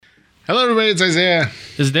Hello, everybody. It's Isaiah.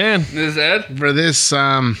 This is Dan. This is Ed. For this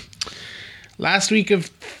last week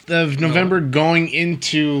of November going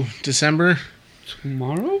into December.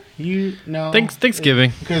 Tomorrow? You know.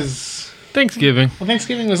 Thanksgiving. Because. Thanksgiving. Well,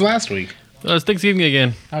 Thanksgiving was last week. It's Thanksgiving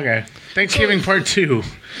again. Okay. Thanksgiving part 2.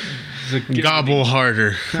 Gobble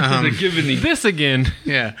harder. This again.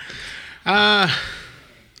 Yeah.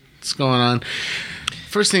 What's going on?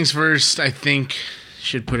 First things first, I think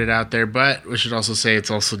should put it out there, but we should also say it's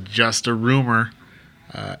also just a rumor.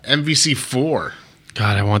 MVC 4.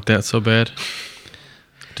 God, I want that so bad.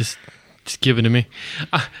 Just give it to me.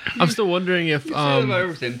 I'm still wondering if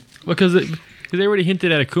everything. because they already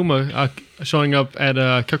hinted at Akuma showing up at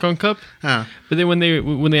Capcom Cup. Huh. But then when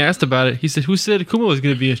they asked about it, he said, "Who said Akuma was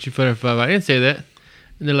going to be in Street Fighter 5? I didn't say that."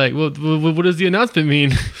 And they're like, "Well, what does the announcement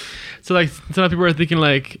mean?" So like, some people are thinking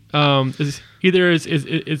like, it's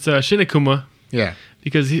Shin Akuma. Yeah.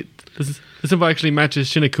 Because this symbol actually matches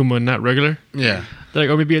Shin Akuma, not regular. Yeah. They're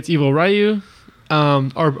like, or maybe it's Evil Ryu.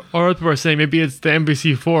 Or other people are saying maybe it's the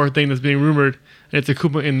MVC 4 thing that's being rumored, and it's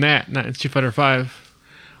Akuma in that, not in Street Fighter 5.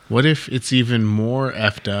 What if it's even more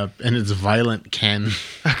effed up and it's Violent Ken?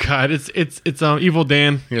 Oh God, it's Evil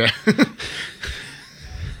Dan. Yeah.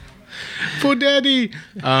 For daddy.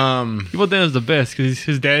 Evil Dan is the best because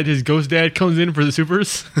his ghost dad comes in for the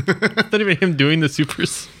supers. It's not even him doing the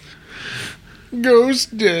supers.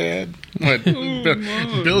 Ghost Dad. What?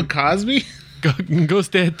 Bill Cosby?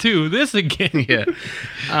 Ghost Dad 2. This again. Yeah.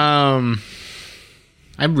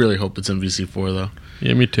 I really hope it's MVC4 though.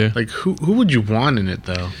 Yeah, me too. Like who would you want in it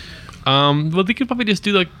though? Well, they could probably just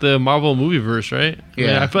do like the Marvel movie verse, right?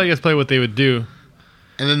 Yeah. I feel like that's probably what they would do.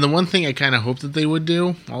 And then the one thing I kind of hope that they would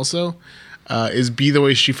do also is be the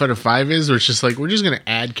way Street Fighter 5 is, where it's just like we're just gonna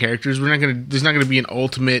add characters. There's not gonna be an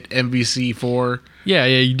ultimate MVC4. Yeah.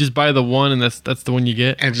 You just buy the one, and that's the one you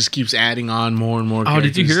get. And it just keeps adding on more and more. Oh,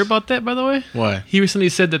 characters. did you hear about that? By the way, what? He recently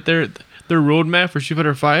said that their roadmap for Street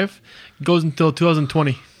Fighter 5 goes until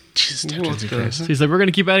 2020. Jesus, So he's like, we're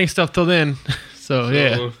gonna keep adding stuff till then. So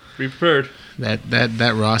yeah, be prepared.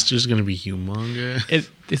 That roster is gonna be humongous.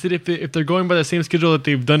 They said if they're going by the same schedule that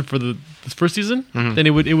they've done for this first season, then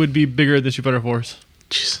it would be bigger than Street Fighter 4's.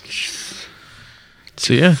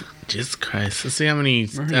 So yeah, Jesus Christ! Let's see how many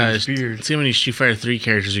Street Fighter 3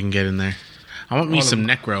 characters you can get in there. I want me some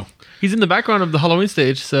Necro. He's in the background of the Halloween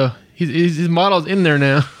stage, so his model's in there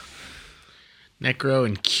now. Necro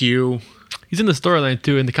and Q. He's in the storyline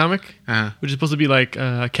too in the comic, Uh-huh. which is supposed to be like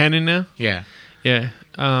canon now. Yeah. Yeah.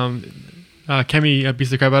 Cammy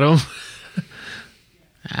beats the crap out of him.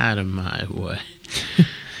 Out of my way.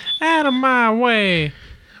 Out of my way.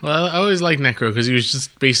 Well, I always liked Necro because he was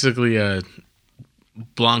just basically a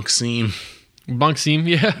Blanc Seam. Blanc Seam,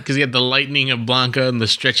 yeah. Because he had the lightning of Blanca and the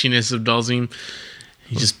stretchiness of Dalzim.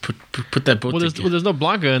 He just put that both together. There's no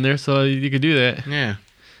Blanca in there, so you could do that. Yeah.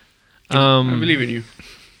 I believe in you.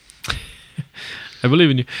 I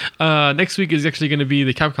believe in you. Next week is actually going to be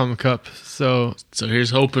the Capcom Cup, so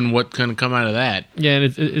here's hoping what's going to come out of that. Yeah,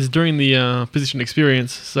 and it's during the Position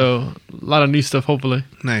Experience, so a lot of new stuff, hopefully.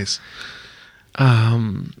 Nice.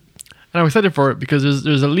 And I'm excited for it because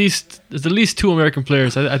there's at least 2 American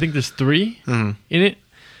players. I think there's 3 in it,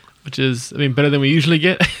 which is better than we usually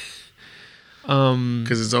get.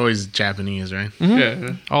 Because it's always Japanese, right? Mm-hmm.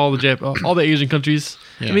 Yeah, all the Asian countries.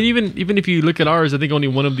 Yeah. I mean, even if you look at ours, I think only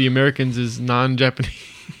one of the Americans is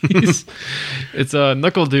non-Japanese. It's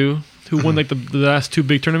Knuckle-Doo, who won like the last 2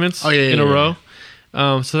 big tournaments in a row.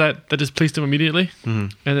 So that just placed him immediately,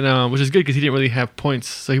 and then which is good because he didn't really have points,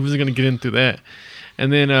 so he wasn't going to get into that.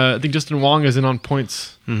 And then I think Justin Wong is in on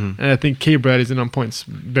points, and I think K-Brad is in on points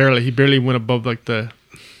barely. He barely went above like the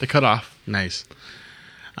cutoff. Nice.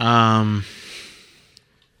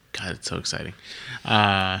 God, it's so exciting.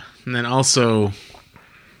 And then also,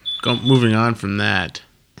 moving on from that,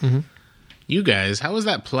 you guys, how was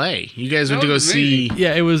that play? You guys went to go see...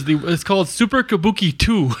 Yeah, it's called Super Kabuki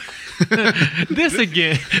 2. This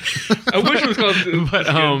again. I wish it was called... But,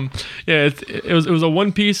 yeah, it was a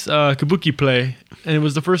one-piece Kabuki play, and it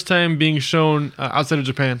was the first time being shown outside of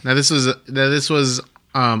Japan. Now, this was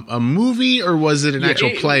a movie, or was it an actual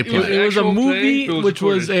play? It was a movie, which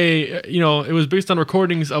was it was based on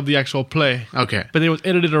recordings of the actual play. Okay, but it was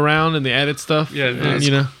edited around and they added stuff. Yeah,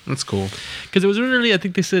 that's cool. Because it was originally, I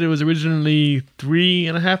think they said it was originally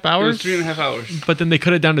 3.5 hours. It was 3.5 hours, but then they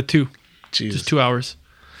cut it down to 2. Jesus. Just 2 hours.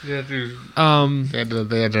 Yeah, dude.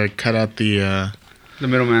 They had to cut out the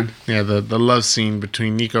middleman. Yeah, the love scene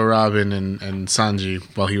between Nico Robin and Sanji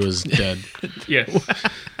while he was dead. Yes.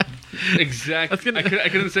 Exactly. I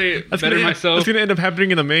couldn't say it better myself. That's going to end up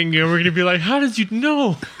happening in the manga. We're going to be like, how did you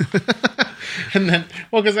know? And then,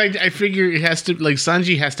 well, because I figure it has to, like,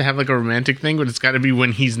 Sanji has to have, like, a romantic thing, but it's got to be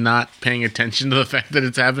when he's not paying attention to the fact that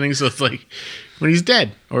it's happening. So it's like when he's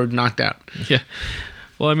dead or knocked out. Yeah.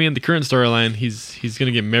 Well, I mean, the current storyline, he's going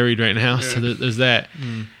to get married right now. Yeah. So there's that.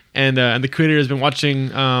 And the creator has been watching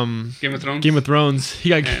Game of Thrones. He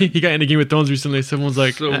got into Game of Thrones recently. Someone's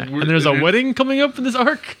like, so and there's a wedding coming up in this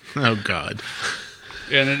arc. Oh God.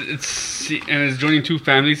 Yeah, and it's joining two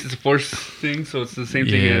families. It's a force thing, so it's the same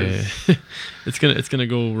thing as. it's gonna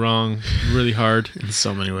go wrong really hard in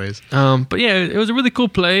so many ways. But yeah, it was a really cool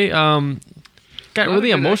play. Got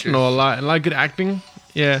really emotional a lot of good acting.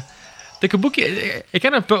 Yeah, the Kabuki. It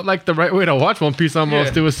kind of felt like the right way to watch One Piece.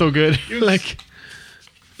 Almost, it was so good.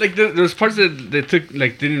 Like there's parts that they took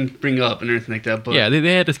didn't bring up and everything like that. But yeah,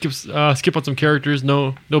 they had to skip on some characters.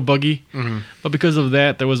 No Buggy, but because of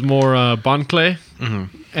that, there was more Bon Clay,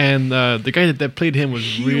 and the guy that played him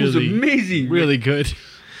was amazing, really good.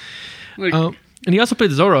 And he also played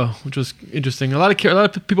Zoro, which was interesting. A lot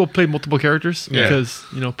of people played multiple characters because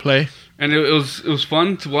play. And it was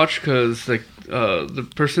fun to watch because the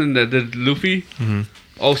person that did Luffy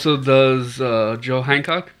also does Joe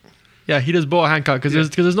Hancock. Yeah, he does Boa Hancock because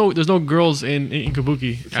there's no girls in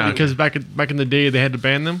Kabuki because back in the day they had to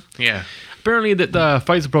ban them. Yeah, apparently that the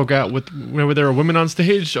fights broke out with whenever there were women on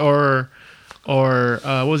stage or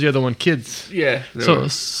what was the other one? Kids. Yeah.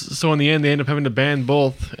 So in the end they ended up having to ban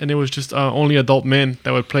both, and it was just only adult men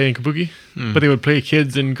that would play in Kabuki, but they would play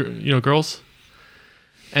kids and girls.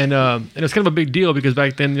 And it was kind of a big deal because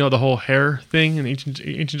back then the whole hair thing in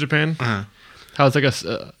ancient Japan, how it's like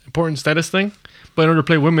a important status thing. But in order to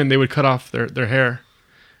play women, they would cut off their hair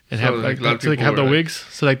and have so they could have the wigs.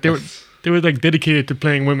 So they were dedicated to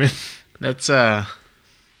playing women. That's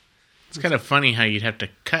it's kind of funny how you'd have to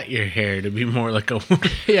cut your hair to be more like a woman.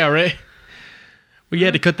 Yeah, right. Well, you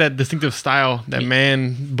had to cut that distinctive style, that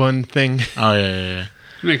man bun thing. Oh yeah.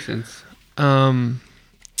 Makes sense. Yeah,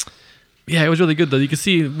 it was really good though. You can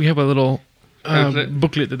see we have a little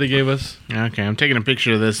booklet that they gave us. Okay, I'm taking a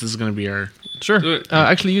picture of this. This is going to be our. Sure.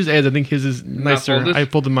 Actually, use Ed's. I think his is nicer. I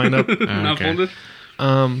pulled mine up. Not folded.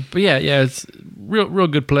 But yeah, it's real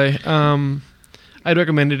good play. I'd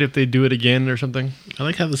recommend it if they do it again or something. I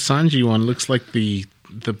like how the Sanji one looks like the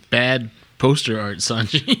bad poster art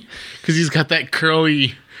Sanji because he's got that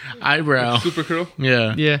curly eyebrow. Super curl.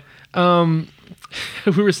 Yeah. Yeah.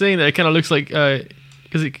 We were saying that it kind of looks like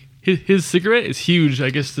because his cigarette is huge,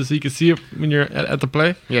 I guess, so you can see it when you're at the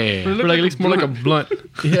play. Yeah. Or it looks more like a blunt.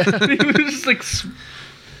 Yeah. He was just like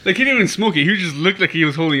he didn't even smoke it. He just looked like he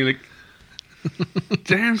was holding it.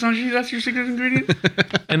 Damn, Sanji, that's your secret ingredient.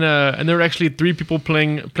 And there were actually 3 people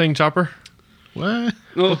playing Chopper. What?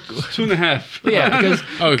 Oh, 2.5. Yeah,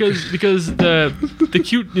 because the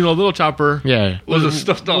cute little Chopper was a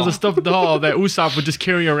stuffed doll. Was a stuffed doll that Usopp would just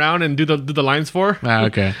carry around and do the lines for. Ah,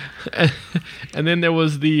 okay. And then there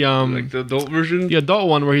was the the adult version. The adult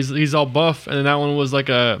one where he's all buff, and then that one was like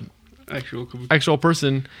a actual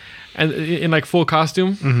person, and in like full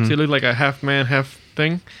costume, so he looked like a half man, half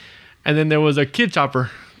thing. And then there was a kid Chopper,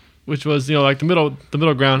 which was like the middle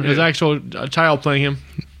ground. Yeah. It was an actual child playing him.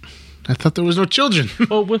 I thought there was no children.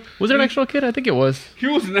 Well, was there an actual kid? I think it was. He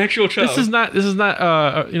was an actual child. This is not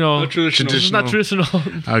traditional. This is not traditional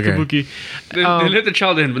Kabuki. They let the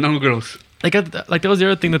child in, but no girls. That was the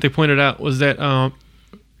other thing that they pointed out was that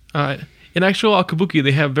in actual Kabuki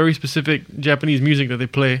they have very specific Japanese music that they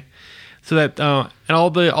play, so that and all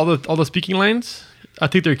the speaking lines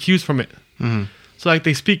take their cues from it. Mm-hmm. So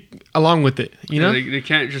they speak along with it. Yeah, they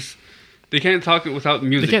can't talk it without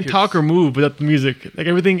music. They can't talk or move without the music. Like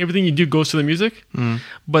everything you do goes to the music. Mm.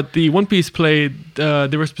 But the One Piece play,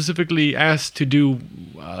 they were specifically asked to do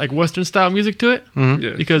Western style music to it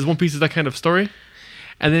because One Piece is that kind of story.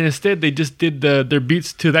 And then instead they just did their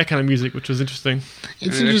beats to that kind of music, which was interesting.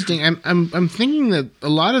 It's interesting. I'm thinking that a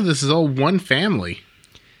lot of this is all one family.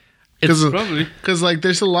 Probably because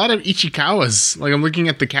there's a lot of Ichikawas. Like I'm looking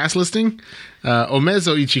at the cast listing: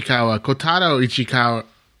 Omezo Ichikawa, Kotaro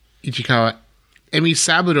Ichikawa,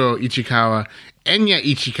 Emisaburo Ichikawa, Enya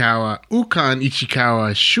Ichikawa, Ukan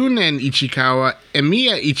Ichikawa, Shunen Ichikawa,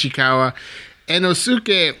 Emiya Ichikawa,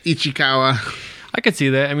 Enosuke Ichikawa. I could see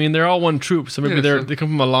that. I mean, they're all one troop, so maybe they come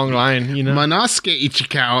from a long line, Manosuke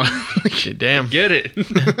Ichikawa. Damn. Get it.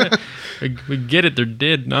 we get it. They're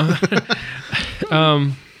dead, no?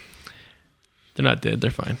 They're not dead.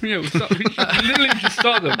 They're fine. Yeah, we literally just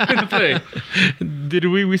saw them in the play. Did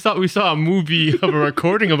we? We saw a movie of a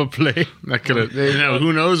recording of a play. That could have.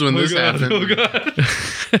 Who knows when this happened? Oh God.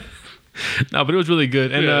 No, but it was really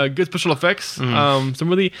good and good special effects. Some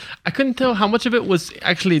really, I couldn't tell how much of it was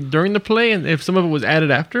actually during the play and if some of it was added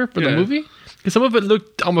after for the movie. 'Cause some of it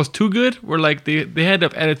looked almost too good. Where like they had to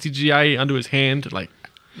have added CGI onto his hand, like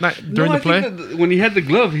not during the play. Think that when he had the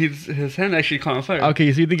glove, his hand actually caught on fire.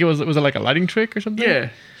 Okay, so you think it was like a lighting trick or something? Yeah.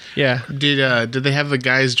 Yeah. Did they have the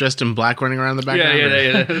guys dressed in black running around the background?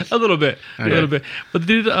 Yeah. A little bit. Okay. A little bit. But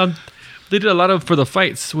they did a lot of for the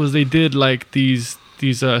fights was they did like these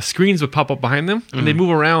screens would pop up behind them and they'd move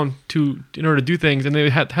around in order to do things and they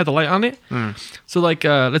had the light on it. So like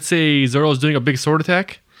let's say Zoro's doing a big sword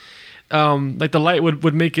attack. Like the light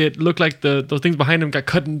would make it look like those things behind him got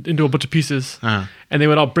cut into a bunch of pieces, and they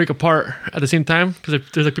would all break apart at the same time because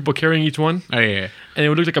there's like people carrying each one. Oh yeah. And it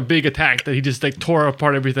would look like a big attack that he just like tore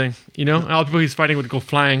apart everything, you know. And all the people he's fighting would go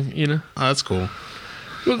flying, you know. Oh, that's cool.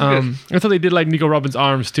 I thought they did like Nico Robin's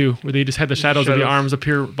arms too, where they just had the shadows of the arms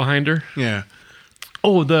appear behind her. Yeah.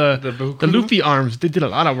 Oh, the Luffy arms. They did a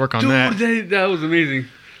lot of work on that. Dude, that was amazing.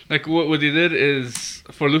 Like what they did is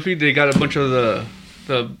for Luffy, they got a bunch of the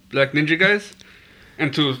Black Ninja guys,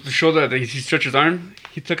 and to show that he stretched his arm,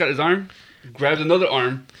 he took out his arm, grabbed another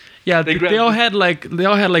arm. Yeah, they all had like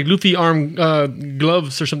Luffy arm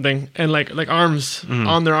gloves or something, and like arms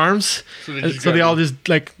on their arms. So they all just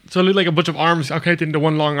like it looked like a bunch of arms connected into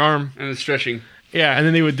one long arm. And it's stretching. Yeah, and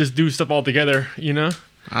then they would just do stuff all together, you know.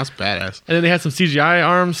 That's badass. And then they had some CGI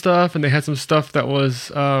arm stuff, and they had some stuff that was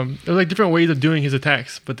there was like different ways of doing his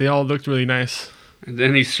attacks, but they all looked really nice. And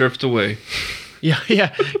then he surfed away. Yeah.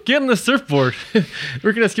 Get on the surfboard.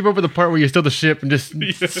 We're gonna skip over the part where you steal the ship and just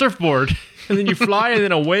surfboard, and then you fly, and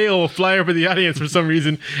then a whale will fly over the audience for some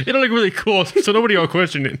reason. It'll look really cool, so nobody will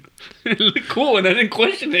question it. It looked cool, and I didn't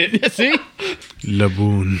question it. Yeah, see,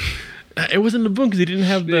 Laboon. It wasn't Laboon because he didn't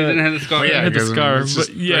have the. He didn't have the scar. Oh, yeah, had the scar. Just,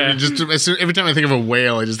 but yeah, I mean, just every time I think of a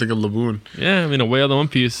whale, I just think of Laboon. Yeah, I mean a whale, the One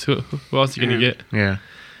Piece. Who else are you gonna get? Yeah.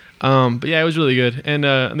 But yeah, it was really good. And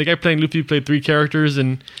the guy playing Luffy played 3 characters,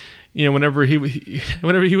 and you know, whenever he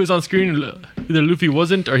was on screen, either Luffy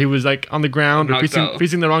wasn't, or he was like on the ground or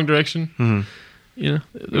facing the wrong direction. Mm-hmm. You know,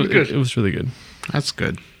 it was really good. That's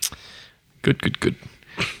good. Good.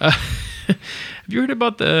 Have you heard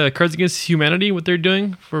about the Cards Against Humanity? What they're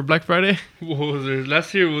doing for Black Friday? What was there?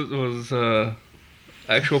 Last year was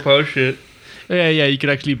actual power shit. Yeah, you could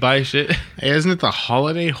actually buy shit. Hey, isn't it the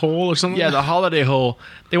holiday hole or something? Yeah, the holiday hole.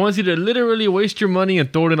 They want you to literally waste your money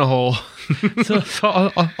and throw it in a hole. so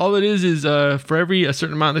all it is for a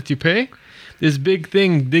certain amount that you pay, this big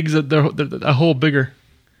thing digs a hole bigger.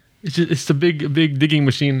 It's a big digging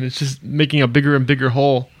machine. It's just making a bigger and bigger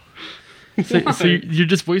hole. So you're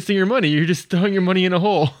just wasting your money. You're just throwing your money in a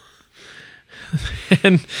hole.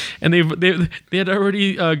 and they had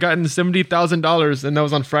already gotten $70,000, and that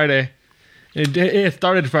was on Friday. It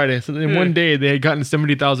started Friday, so in one day they had gotten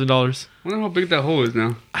 $70,000. I wonder how big that hole is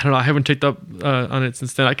now. I don't know. I haven't checked up on it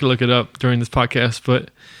since then. I can look it up during this podcast,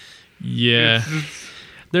 but yeah,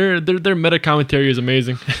 their meta commentary is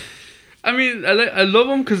amazing. I mean, I love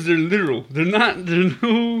them because they're literal. They're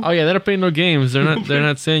no. Oh yeah, they're not playing no games. They're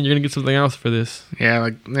not saying you're gonna get something else for this. Yeah,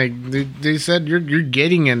 like they said you're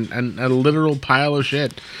getting a literal pile of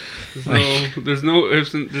shit. There's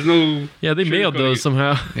no. Yeah, they mailed those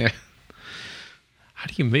somehow. Yeah. How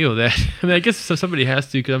do you mail that? I mean, I guess somebody has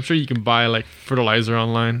to, because I'm sure you can buy like fertilizer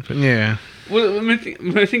online. But yeah. Well, I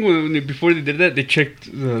think before they did that, they checked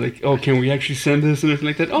can we actually send this and everything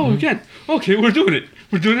like that? Oh, we can. Okay, we're doing it.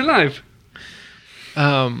 We're doing it live.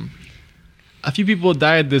 A few people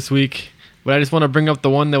died this week, but I just want to bring up the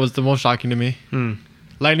one that was the most shocking to me.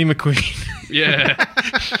 Lightning McQueen. Yeah.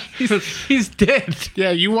 he's dead.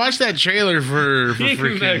 Yeah, you watch that trailer for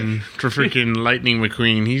freaking Lightning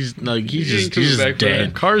McQueen. He's just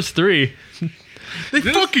dead. Cars 3. They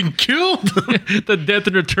fucking killed the death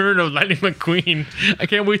and return of Lightning McQueen. I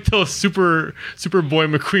can't wait till Superboy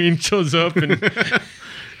McQueen shows up and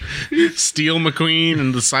Steel McQueen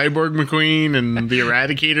and the Cyborg McQueen and the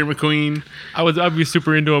Eradicator McQueen. I'd be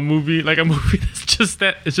super into a movie that's just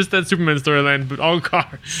that. It's just that Superman storyline, but all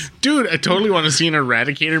cars. Dude, I totally want to see an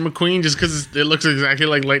Eradicator McQueen just because it looks exactly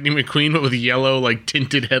like Lightning McQueen, but with yellow, like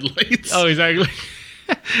tinted headlights. Oh, exactly.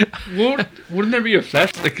 Wouldn't there be a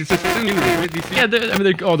Flash? Like, it's just DC? Yeah,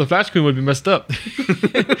 the Flash Queen would be messed up.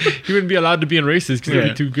 He wouldn't be allowed to be in races because he'd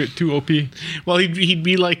be too good, too OP. Well, he'd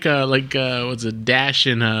be like what's it, Dash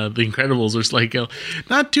in The Incredibles, or it's like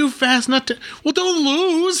not too fast, not too. Well, don't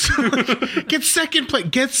lose. Get second place.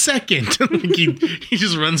 Get second. Like he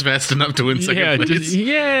just runs fast enough to win second place.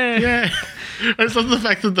 Yeah. I just love the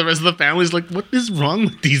fact that the rest of the family's like, what is wrong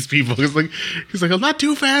with these people? He's like, oh, not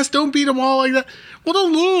too fast. Don't beat them all like that. Well,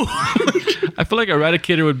 don't lose. I feel like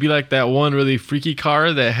Eradicator would be like that one really freaky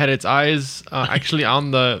car that had its eyes actually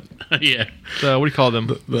on the Yeah. what do you call them?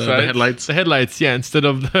 The Sides? headlights. The headlights, yeah, instead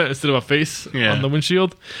of a face Yeah. on the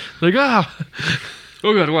windshield. Like, Oh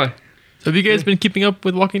God, why? Have you guys been keeping up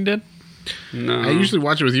with Walking Dead? No. I usually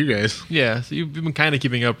watch it with you guys. Yeah, so you've been kind of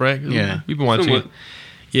keeping up, right? Yeah. We've been watching Somewhat. it.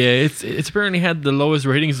 Yeah, it's apparently had the lowest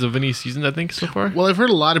ratings of any season, I think, so far. Well, I've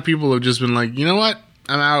heard a lot of people have just been like, you know what?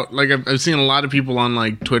 I'm out. Like, I've seen a lot of people on,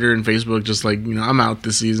 like, Twitter and Facebook just like, I'm out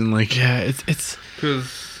this season. Like, Yeah, it's.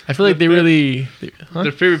 Because I feel like they really.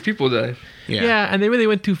 their favorite people died. Yeah, and they really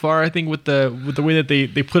went too far. I think with the way that they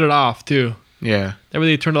put it off too. Yeah. That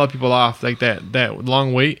really turned a lot of people off, like that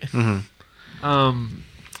long wait.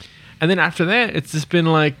 And then after that, it's just been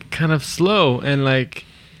like kind of slow and like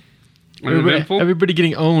Uneventful? everybody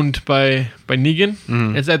getting owned by Negan.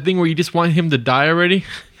 It's that thing where you just want him to die already.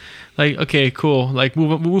 Like, okay, cool. Like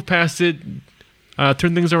move past it,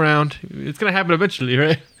 turn things around. It's gonna happen eventually,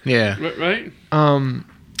 right? Yeah. Right?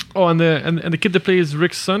 Oh, and the kid that plays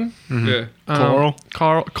Rick's son, Yeah. Coral.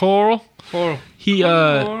 Coral. Horror. He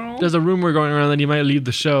Coral? there's a rumor going around that he might leave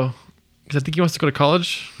the show because I think he wants to go to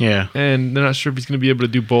college, Yeah. and they're not sure if he's going to be able to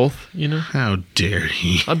do both. How dare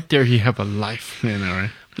he? How dare he have a life? I know,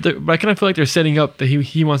 right? But I kind of feel like they're setting up that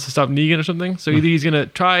he wants to stop Negan or something. So either he's gonna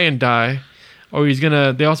try and die, or he's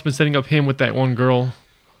gonna. They also been setting up him with that one girl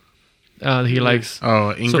that he likes.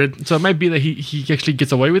 Oh, Ingrid? So it might be that he actually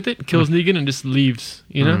gets away with it, kills Negan, and just leaves.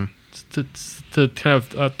 To kind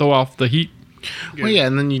of throw off the heat. Well, yeah,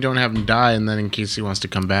 and then you don't have him die, and then in case he wants to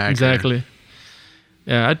come back. Exactly.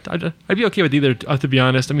 Yeah, I'd be okay with either. To be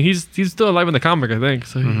honest, I mean he's still alive in the comic, I think,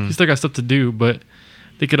 so he's still got stuff to do. But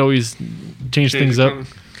they could always change things the up. comic.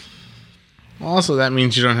 Also, that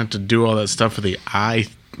means you don't have to do all that stuff for the eye.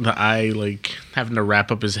 The eye, like, having to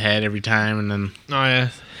wrap up his head every time, and then Oh yeah,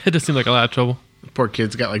 it does seem like a lot of trouble. the poor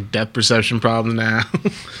kid's got, like, depth perception problems now.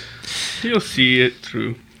 You'll see it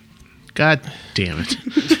through. God damn it.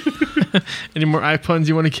 Any more eye puns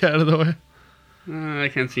you want to get out of the way? I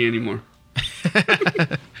can't see anymore.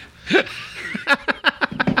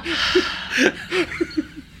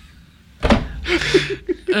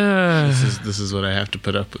 This is what I have to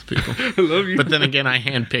put up with people. I love you. But then again, I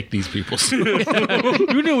handpick these people. So.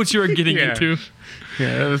 You knew what you were getting Yeah. into.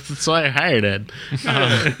 Yeah, that's why I hired Ed.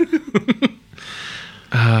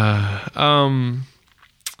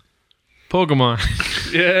 Pokemon,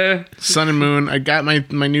 Yeah. Sun and Moon. I got my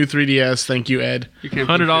new 3DS. Thank you, Ed. You can't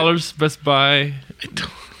 $100 Best Buy.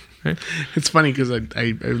 It's funny because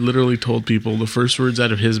I literally told people the first words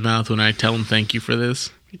out of his mouth when I tell him thank you for this.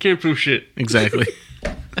 You can't prove shit. Exactly.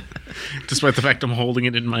 Despite the fact I'm holding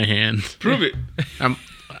it in my hand. Prove it.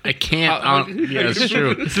 I can't. Yeah, it's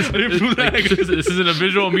true. This Isn't a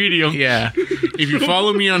visual medium. Yeah. If you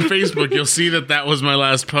follow me on Facebook, you'll see that was my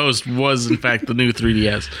last post. Was in fact the new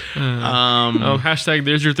 3DS. Hashtag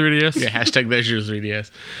there's your 3DS. Yeah. Hashtag there's your 3DS.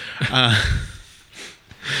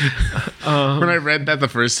 When I read that the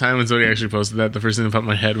first time when somebody actually posted that, the first thing that popped in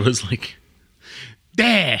my head was like,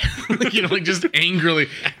 "Dad," like just angrily.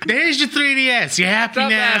 There's your 3DS. You happy Stop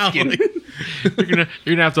now? asking. You're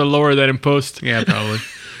gonna have to lower that in post. Yeah, probably.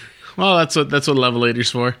 Well, that's what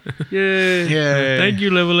Levelator's for. Yay. Yeah. Thank you,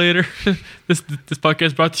 Levelator. This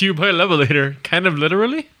podcast brought to you by Levelator. Kind of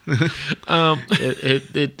literally.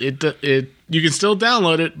 It you can still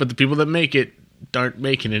download it, but the people that make it aren't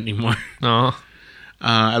making it anymore. No.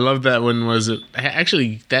 I love that one. Was it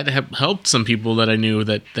actually that helped some people that I knew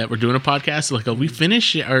that were doing a podcast? Like, oh, we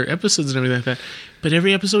finish our episodes and everything like that, but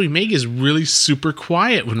every episode we make is really super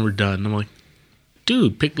quiet when we're done. I'm like,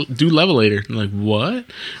 dude, do Levelator. I'm like, what?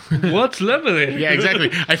 What's Levelator? Yeah, exactly.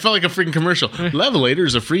 I felt like a freaking commercial. Levelator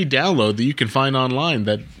is a free download that you can find online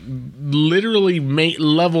that literally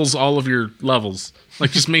levels all of your levels. Like,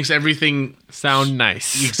 just makes everything Sound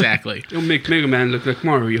nice. exactly. It'll make Mega Man look like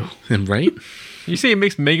Mario. And right? You say it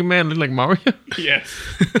makes Mega Man look like Mario? Yes.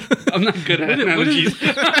 I'm not good at analogies.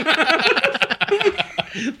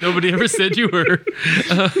 Nobody ever said you were.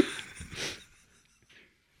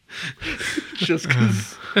 Just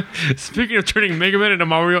because. Speaking of turning Mega Man into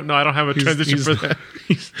Mario, no, I don't have a transition for that.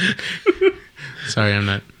 Sorry, I'm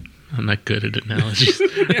not good at analogies.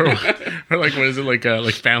 or like, what is it, like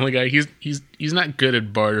Family Guy? He's not good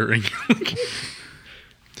at bartering.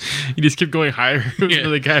 You just keep going higher. Yeah.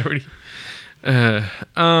 The guy already.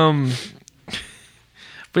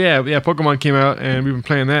 But yeah, Pokemon came out and we've been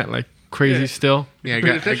playing that like crazy Yeah. still. Yeah, I Pay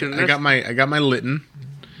got attention, I got my Litten,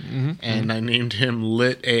 and I named him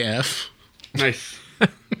Lit AF. Nice.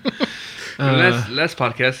 last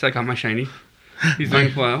podcast, I got my shiny. He's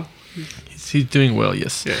doing well. He's doing well,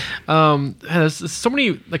 yes. Yeah. There's so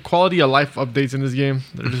many like quality of life updates in this game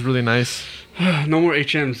that are just really nice. No more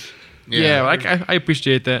HMs. Yeah, I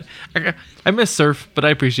appreciate that. I miss Surf, but I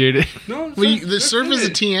appreciate it. No, Well, the Surf is a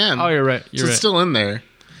TM. Oh, you're right. So it's still in there.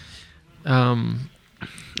 And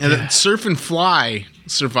then Surf and Fly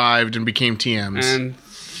survived and became TMs. And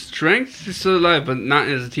Strength is still alive, but not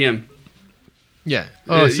as a TM. Yeah.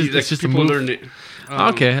 Oh, it's like just a people move. learned it.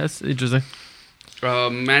 Okay, that's interesting.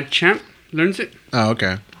 Mad Champ learns it. Oh,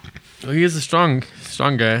 okay. Well, he is a strong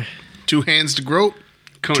guy. 2 hands to grope.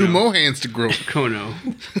 Kono. 2 more hands to grope. Kono.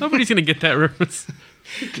 Nobody's gonna get that reference.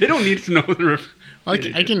 They don't need to know the reference.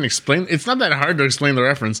 I can explain. It's not that hard to explain the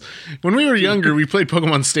reference. When we were younger, we played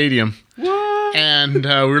Pokemon Stadium. What? And we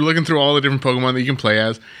were looking through all the different Pokemon that you can play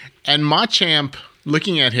as. And Machamp,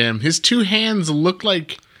 looking at him, his 2 hands looked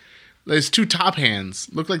like... His 2 top hands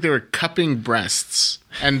looked like they were cupping breasts.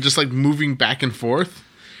 And just like moving back and forth.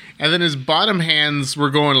 And then his bottom hands were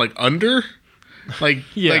going like under. Like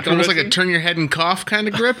almost like a turn your head and cough kind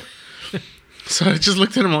of grip. So I just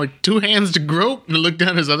looked at him like 2 hands to grope. And I looked down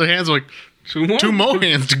at his other hands like... 2 more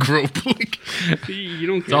hands to grope. Like, you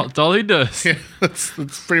don't care. That's all he does. yeah, that's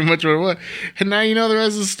pretty much what it was. And now you know the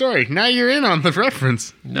rest of the story. Now you're in on the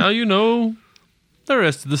reference. Now you know the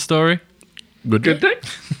rest of the story. Good thing.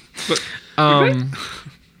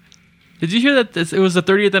 Did you hear that it was the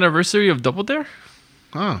 30th anniversary of Double Dare?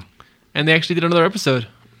 Oh, And they actually did another episode.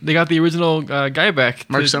 They got the original guy back.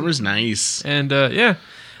 Mark Summers, nice. And yeah,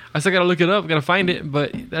 I still gotta look it up, gotta find it,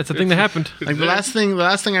 but that's the thing that happened. Like the last thing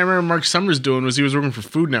I remember Mark Summers doing was he was working for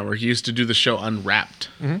Food Network. He used to do the show Unwrapped,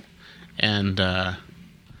 and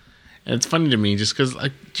it's funny to me just because,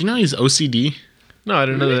 like, do you know he's OCD? No, I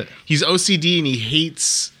didn't know that. He's OCD and he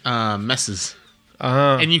hates messes.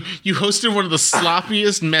 Uh-huh. And you hosted one of the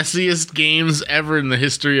sloppiest, messiest games ever in the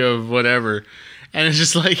history of whatever. And it's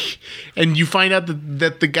just like, and you find out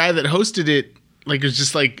that the guy that hosted it, like, was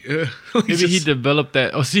just like, Maybe he developed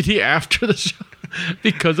that OCD after the show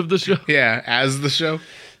because of the show. yeah, as the show.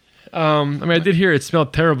 I mean, I did hear it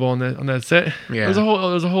smelled terrible on that set. Yeah. There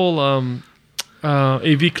was a whole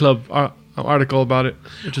AV Club article about it,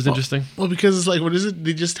 which is interesting. Well, because it's like, what is it?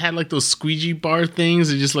 They just had like those squeegee bar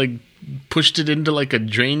things. They just like pushed it into like a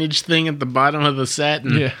drainage thing at the bottom of the set.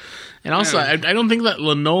 And, Yeah. And also, I don't think that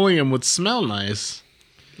linoleum would smell nice.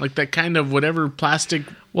 Like that kind of whatever plastic.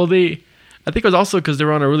 Well, I think it was also because they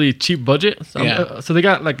were on a really cheap budget. So, Yeah. So they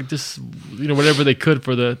got like just whatever they could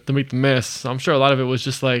to make the mess. So I'm sure a lot of it was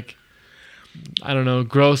just like, I don't know,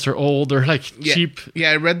 gross or old or like cheap. Yeah,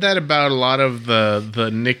 I read that about a lot of the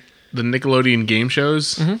Nickelodeon game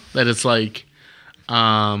shows. That it's like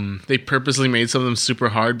they purposely made some of them super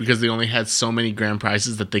hard because they only had so many grand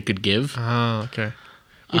prizes that they could give. Oh, okay.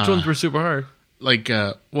 Which ones were super hard? Like,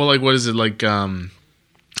 what is it? Like,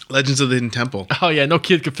 Legends of the Hidden Temple. Oh yeah, no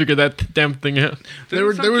kid could figure that damn thing out. There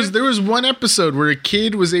was one episode where a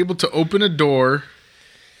kid was able to open a door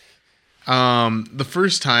the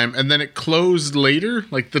first time, and then it closed later.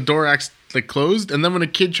 Like the door closed, and then when a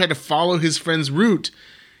kid tried to follow his friend's route,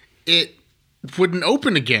 it wouldn't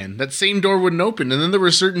open again. That same door wouldn't open, and then there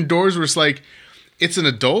were certain doors where it's like, it's an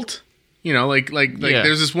adult. You know, like Yeah.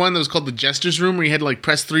 there's this one that was called the Jester's Room where you had to like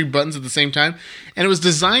press 3 buttons at the same time, and it was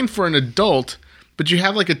designed for an adult, but you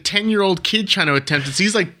have like a 10-year-old kid trying to attempt it. So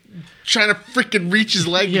he's like trying to freaking reach his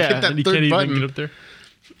leg to hit and that he third can't even button. get up there.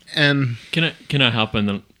 And Can I hop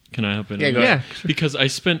in? Can I hop in? Yeah, on go that? ahead. Yeah. Because I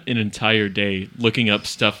spent an entire day looking up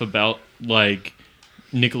stuff about like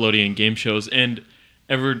Nickelodeon game shows, and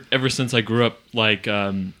ever since I grew up, like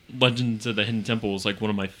Legends of the Hidden Temple was like one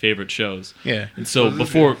of my favorite shows. yeah, And so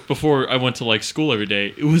before I went to like school every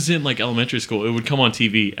day, it was in like elementary school. It would come on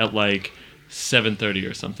TV at like 7:30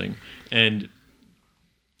 or something, and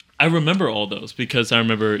I remember all those because I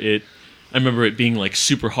remember it being like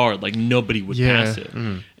super hard, like nobody would pass it.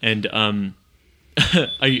 And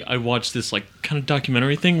I watched this like kind of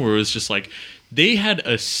documentary thing where it was just like they had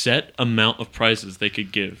a set amount of prizes they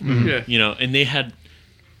could give, Yeah. you know, and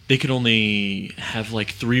they could only have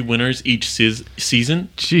like 3 winners each season.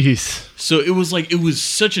 Jeez. So it was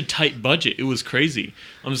such a tight budget. It was crazy.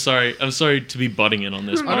 I'm sorry to be butting in on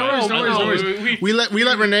this. Oh, no worries. We let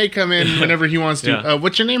Renee come in whenever he wants to. Yeah.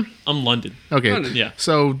 What's your name? I'm London. Okay. London. Yeah.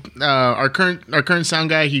 So our current sound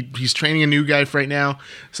guy, he's training a new guy for right now.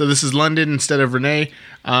 So this is London instead of Renee.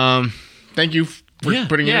 Thank you for Yeah.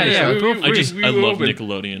 putting Yeah, in. yeah. We I were love open.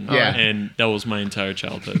 Nickelodeon. Yeah. And that was my entire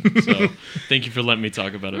childhood. So thank you for letting me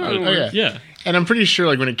talk about it. But, Oh, yeah. yeah. And I'm pretty sure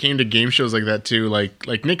like when it came to game shows like that too, like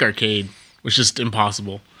Nick Arcade was just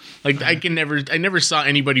impossible. Like I never saw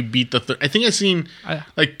anybody beat the third. I think I've seen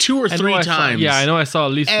like 2 or 3 times. I know I saw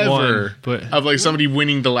at least ever one, but of like somebody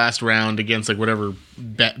winning the last round against like whatever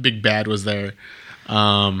big bad was there.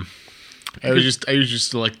 I was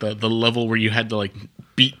just like the level where you had to like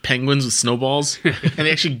beat penguins with snowballs, and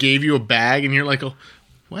they actually gave you a bag, and you're like, oh,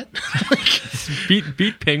 what?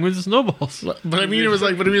 beat penguins with snowballs. But I mean, it was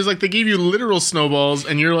like they gave you literal snowballs,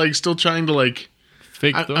 and you're like still trying to like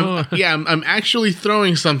fake. I'm actually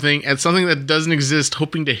throwing something at something that doesn't exist,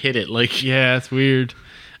 hoping to hit it. Like, yeah, it's weird.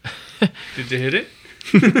 Did you hit it?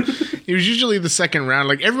 It was usually the second round.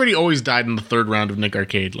 Like everybody always died in the third round of Nick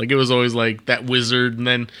Arcade. Like it was always like that wizard, and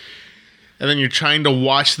then you're trying to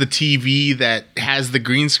watch the TV that has the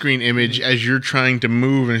green screen image as you're trying to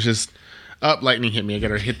move, and it's just lightning hit me. I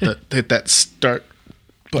gotta hit that start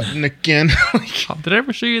button again. Did I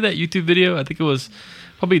ever show you that YouTube video? I think it was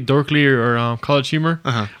probably Dorkly or College Humor.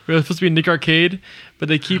 Where it was supposed to be Nick Arcade, but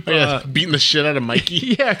they keep beating the shit out of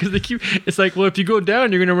Mikey. Yeah, because they keep. It's like, well, if you go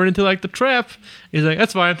down, you're gonna run into like the trap. He's like,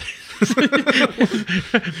 that's fine.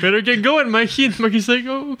 Better get going, Mikey. And Mikey's like,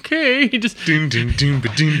 oh, okay. He just ding ding ding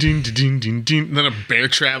ding ding ding ding ding. Then a bear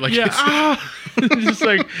trap. Like It's just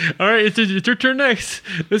like, all right, it's your turn next.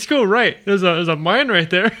 Let's go right. There's a mine right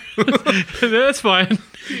there. That's fine.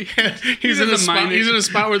 Yeah, he's in a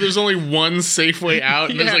spot where there's only one safe way out,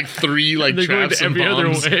 and there's like 3 like traps and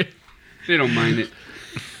bombs. Other way. They don't mind it.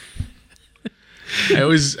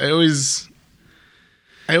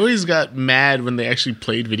 I always got mad when they actually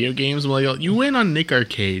played video games. I'm like, oh, you went on Nick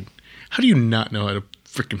Arcade. How do you not know how to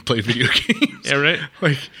freaking play video games? Yeah, right.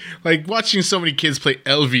 Like watching so many kids play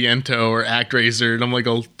El Viento or ActRaiser, and I'm like,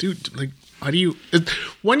 oh, dude, like, how do you?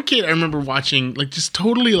 One kid I remember watching, like, just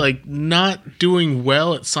totally like not doing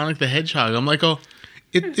well at Sonic the Hedgehog. I'm like, oh,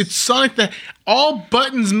 it's Sonic the. All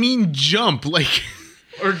buttons mean jump, like.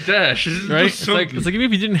 Or dash, right? It's like even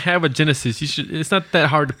if you didn't have a Genesis, you should. It's not that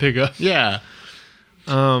hard to pick up. Yeah.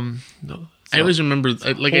 No, I always remember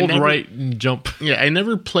like hold right and jump. Yeah, I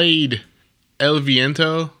never played El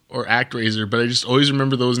Viento or ActRaiser, but I just always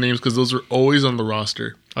remember those names because those were always on the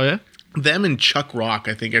roster. Oh yeah, them and Chuck Rock.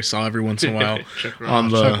 I think I saw every once in a while Chuck Rock. on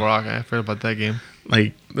the Chuck Rock. I forgot about that game.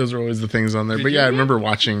 Like those are always the things on there. But yeah, I remember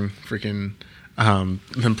watching freaking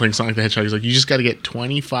them playing Sonic the Hedgehog. He's like, you just got to get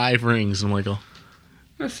 25 rings. And I'm like, oh,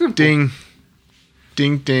 that's simple. Ding,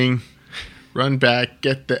 ding, ding, run back,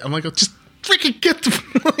 get that. I'm like, oh, just freaking get the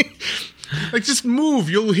like just move.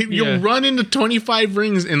 You'll run into 25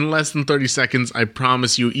 rings in less than 30 seconds. I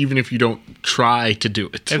promise you, even if you don't try to do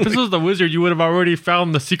it. If this was the wizard, you would have already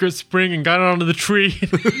found the secret spring and got it onto the tree.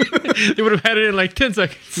 They would have had it in like 10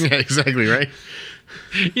 seconds. Yeah, exactly, right?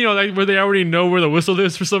 You know, like where they already know where the whistle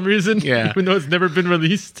is for some reason. Yeah. Even though it's never been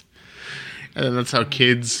released. And then that's how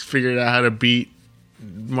kids figured out how to beat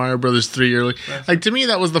Mario Brothers 3 early. Like, to me,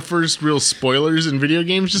 that was the first real spoilers in video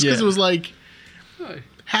games, just because it was like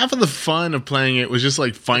half of the fun of playing it was just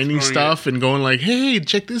like finding stuff and going like, hey,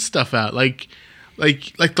 check this stuff out. Like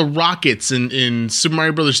the rockets in Super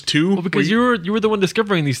Mario Brothers 2. Well, because you were the one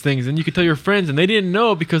discovering these things, and you could tell your friends, and they didn't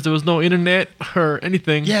know because there was no internet or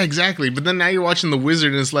anything. Yeah, exactly. But then now you're watching the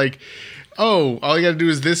wizard, and it's like, oh, all you got to do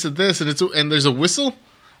is this and this, and there's a whistle.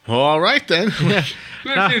 Well, all right then. Yeah.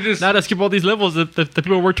 Now to skip all these levels that the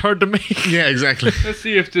people worked hard to make. Yeah, exactly. Let's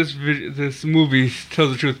see if this movie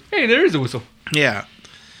tells the truth. Hey, there is a whistle. Yeah.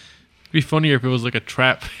 It'd be funnier if it was like a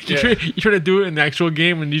trap. You try to do it in the actual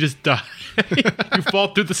game and you just die. You fall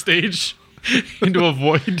through the stage into a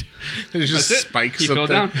void. There's just spikes he up fell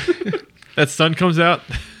there. down. That sun comes out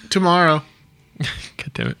Tomorrow.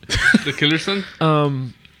 God damn it. The killer sun?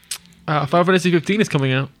 Final Fantasy 15 is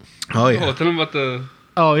coming out. Oh, yeah. Oh, tell them about the...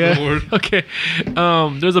 Oh yeah. Billboard. Okay.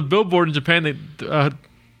 There's a billboard in Japan that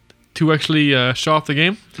to actually show off the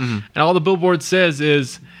game, and all the billboard says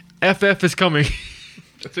is "FF is coming."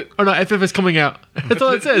 That's it. Or no, FF is coming out. That's all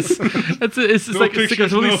it says. That's it. It's just No like it's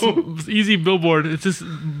like a really easy billboard. It's just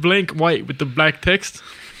blank white with the black text,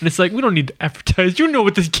 and it's like we don't need to advertise. You know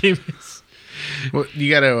what this game is. Well,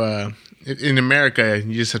 you got to in America,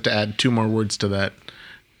 you just have to add 2 more words to that.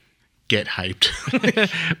 Get hyped.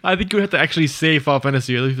 I think you have to actually say Final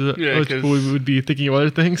Fantasy. Other people would be thinking of other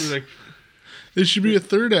things. Like, there should be a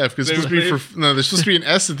third F because there's supposed to be an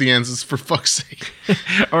S at the end. So it's for fuck's sake.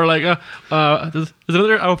 Or like, there's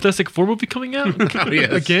another Fantastic 4 movie coming out. Oh,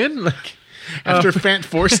 yes. Again, like after Fant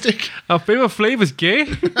 4 Stick. Flavor Flav is gay.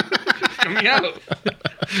 coming out.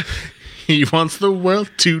 He wants the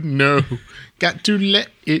world to know. Got to let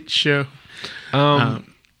it show.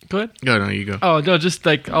 Go ahead. No, you go. Oh no, just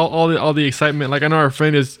like all the excitement. Like I know our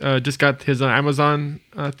friend is just got his Amazon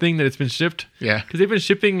thing that it's been shipped. Yeah, because they've been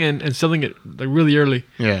shipping and selling it like really early.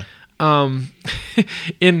 Yeah.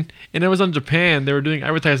 in Amazon Japan, they were doing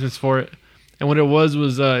advertisements for it. And what it was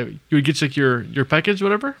you would get like your package,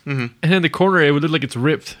 whatever, and then in the corner it would look like it's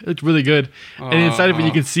ripped. It looked really good, and inside of it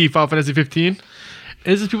you can see Final Fantasy 15.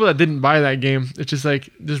 And it's just people that didn't buy that game. It's just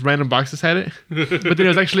like just random boxes had it, but then it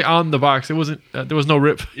was actually on the box. It wasn't. There was no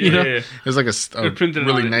rip. Yeah. It was like a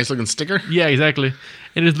really nice looking sticker. Yeah, exactly.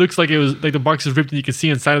 And it looks like it was like the box is ripped, and you can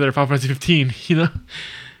see inside of there Final Fantasy 15. You know.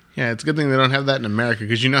 Yeah, it's a good thing they don't have that in America,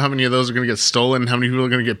 because you know how many of those are going to get stolen, how many people are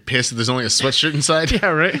going to get pissed if there's only a sweatshirt inside? Yeah,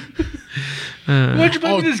 right. Why'd you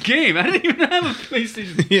buy me this game? I didn't even have a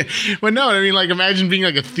PlayStation. Yeah, but no, I mean, like, imagine being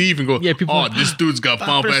like a thief and go, this dude's got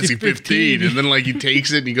Final Fantasy 15, and then like he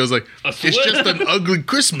takes it and he goes like, it's just an ugly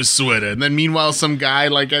Christmas sweater, and then meanwhile some guy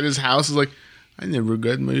like at his house is like, I never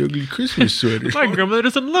got my ugly Christmas sweater. My grandmother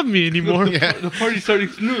doesn't love me anymore. Yeah. The party's starting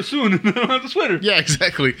soon, and I don't have the sweater. Yeah,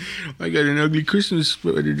 exactly. I got an ugly Christmas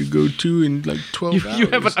sweater to go to in like 12 hours. You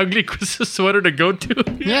have an ugly Christmas sweater to go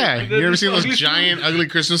to? Yeah. You ever seen those giant ugly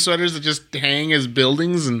Christmas sweaters that just hang as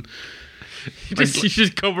buildings and... You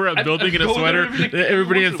just cover a building in a sweater.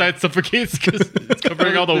 Everybody inside suffocates because it's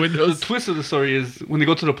covering all the windows. The twist of the story is when they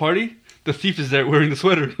go to the party, the thief is there wearing the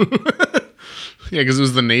sweater. Yeah, because it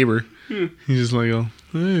was the neighbor. He's just like, oh,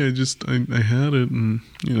 hey, I had it, and,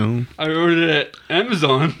 you know. I ordered it at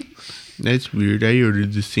Amazon. That's weird. I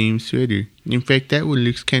ordered the same sweater. In fact, that one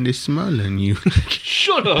looks kind of small on you.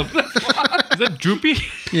 Shut up. Is that Droopy?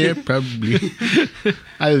 Yeah, probably.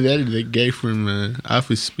 Either that or that guy from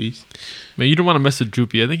Office Space. Man, you don't want to mess with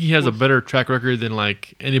Droopy. I think he has a better track record than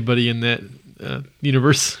like anybody in that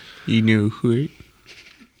universe. You know what?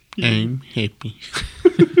 I'm happy.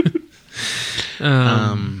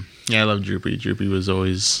 Yeah, I love Droopy. Droopy was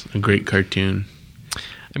always a great cartoon.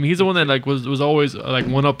 I mean, he's the one that like was always like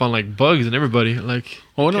one up on like Bugs and everybody. Like,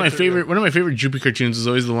 well, one of my favorite Droopy cartoons is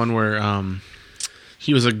always the one where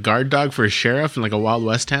he was a guard dog for a sheriff in like a Wild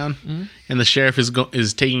West town, and the sheriff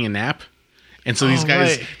is taking a nap, and so these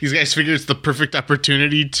guys figure it's the perfect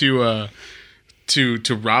opportunity to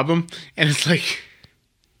rob him, and it's like.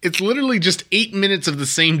 It's literally just 8 minutes of the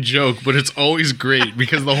same joke, but it's always great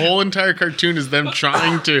because the whole entire cartoon is them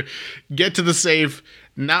trying to get to the safe,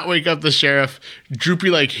 not wake up the sheriff. Droopy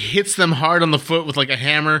like hits them hard on the foot with like a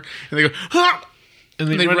hammer, and they go, ah!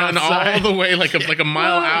 And they run all the way like a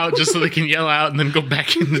mile out just so they can yell out and then go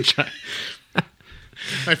back in the giant.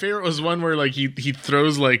 My favorite was one where like he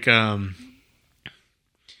throws like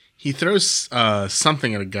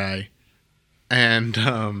something at a guy,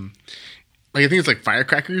 and like I think it's like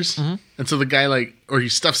firecrackers, and so the guy or he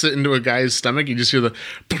stuffs it into a guy's stomach. You just hear the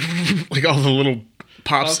like all the little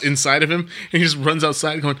pops inside of him, and he just runs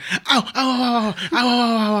outside going, "Ow! Ow! Ow!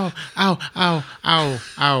 Ow! Ow! Ow! Ow!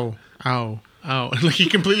 Ow! Ow! Ow!" And like he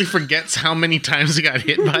completely forgets how many times he got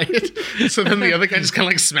hit by it. So then the other guy just kind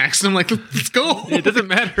of like smacks him, like, "Let's go." It doesn't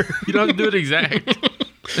matter. You don't have to do it exact.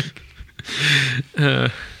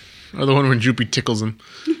 Or the one when Droopy tickles him.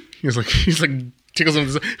 He's like tickles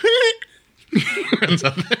him. Runs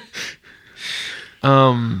up there.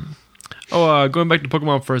 Going back to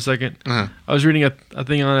Pokemon for a second. I was reading a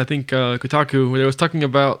thing on Kotaku where they was talking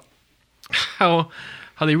about how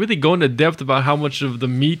they really go into depth about how much of the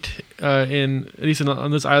meat at least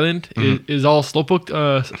on this island is all slowpoke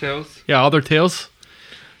tails. Yeah, all their tails.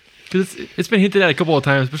 Because it's been hinted at a couple of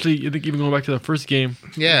times, especially I think even going back to the first game.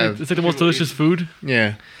 Yeah, it's like the most delicious food.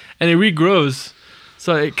 Yeah, and it regrows,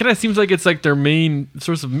 so it kind of seems like it's like their main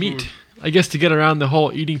source of meat. I guess to get around the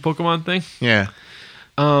whole eating Pokemon thing. Yeah.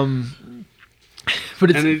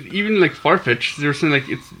 But it's, even like Farfetch, they were saying like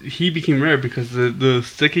he became rare because the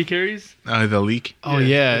stick he carries. The leek. Oh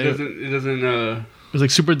yeah. It doesn't. It was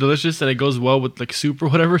like super delicious and it goes well with like soup or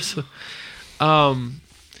whatever. So, but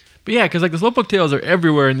yeah, because like the Slowpoke tails are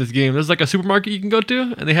everywhere in this game. There's like a supermarket you can go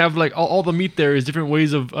to, and they have like all the meat there is different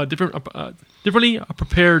ways of differently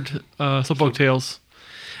prepared Slowpoke tails.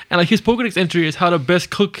 And like his Pokedex entry is how to best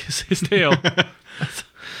cook his tail.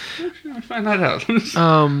 I find that out.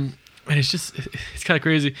 And it's kind of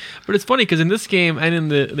crazy, but it's funny because in this game and in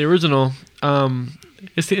the original, in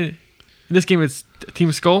this game it's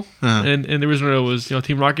Team Skull, and the original it was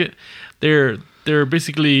Team Rocket. They're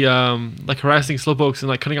basically like harassing Slowpokes and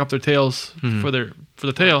like cutting off their tails for the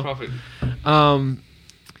tail. Profit.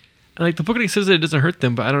 And like the Pokedex says that it doesn't hurt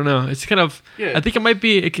them, but I don't know. It's kind of I think it might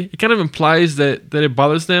be. It kind of implies that it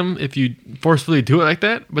bothers them if you forcefully do it like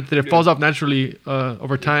that, but that it falls off naturally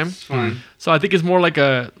over time. It's fine. So I think it's more like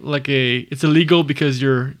it's illegal because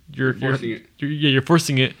you're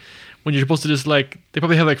forcing it when you're supposed to just like they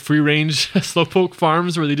probably have like free range Slowpoke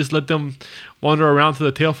farms where they just let them wander around till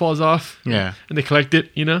the tail falls off. Yeah, and they collect it.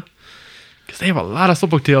 Because they have a lot of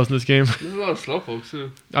slowpoke tails in this game. There's a lot of slowpokes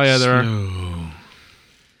too. Oh yeah, there are.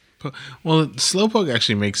 Well, Slowpoke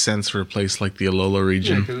actually makes sense for a place like the Alola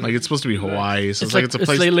region. Yeah, 'cause like it's supposed to be Hawaii, so It's like it's a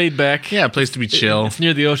place. laid back. Yeah, a place to be chill. It's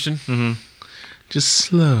near the ocean. Just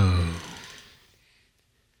slow.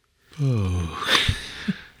 Oh,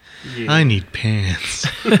 Yeah. I need pants.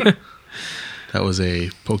 That was a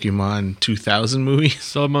Pokemon 2000 movie.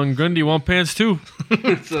 Solomon Grundy want pants too.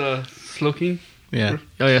 It's Slowking. Yeah,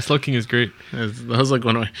 Oh yeah, Slowking is great. that was like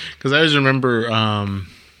one of my. Because I always remember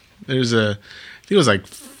there's I think it was like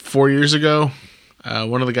 4 years ago.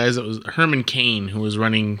 One of the guys that was Herman Cain, who was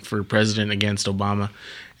running for president against Obama,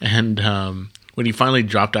 and when he finally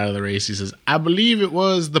dropped out of the race, he says, "I believe it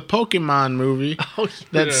was the Pokemon movie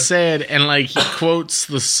that yeah. said," and like he quotes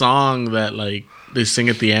the song that like they sing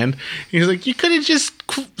at the end. He's like, "You could have just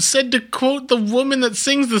said to quote the woman that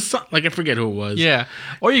sings the song." Like I forget who it was. Yeah.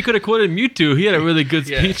 Or you could have quoted Mewtwo. He had a really good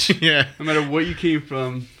Yeah. speech. yeah, No matter what you came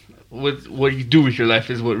from, what you do with your life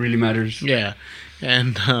is what really matters. yeah.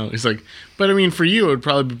 And he's like, "But I mean, for you, it would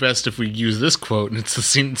probably be best if we use this quote." And it's the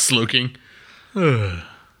scene Slowking.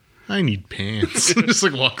 I need pants. Just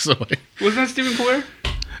like walks away. Wasn't that Stephen Colbert?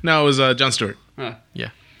 No, it was Jon Stewart. Yeah.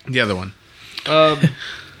 The other one.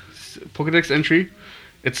 Pokedex entry.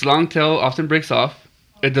 Its long tail often breaks off.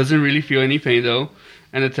 It doesn't really feel any pain though,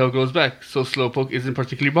 and the tail grows back, so Slowpoke isn't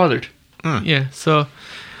particularly bothered. Yeah. So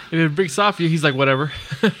if it breaks off you, he's like whatever.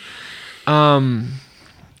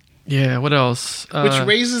 Yeah. What else? Which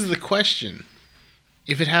raises the question: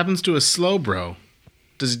 if it happens to a Slowbro,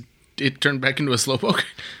 does it turn back into a Slowpoke?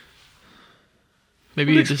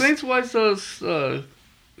 maybe It it just explains why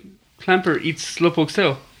Clamper eats Slowpoke's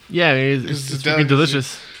tail. yeah. It's It's freaking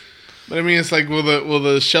delicious. But I mean, it's like, will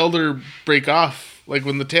the Shelder break off, like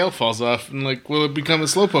when the tail falls off, and like, will it become a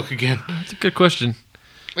Slowpoke again? That's a good question.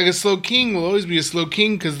 Like a Slowking will always be a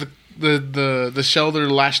Slowking because the Shelder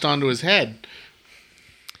lashed onto his head.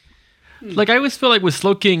 Like I always feel like with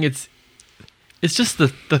Slowking, it's just the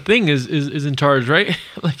thing is in charge, right?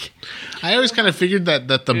 Like I always kind of figured that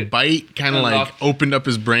the bite kind of like unlocked. opened up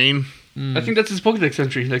his brain. I think that's his Pokedex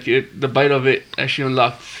entry. Like the bite of it actually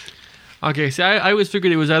unlocked. okay, see, I always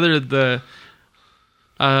figured it was either the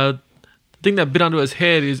thing that bit onto his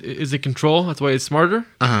head is a control. That's why it's smarter,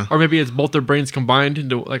 or maybe it's both their brains combined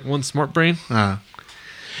into like one smart brain.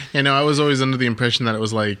 You know, I was always under the impression that it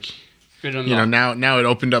was like, It unlocked. you know, now it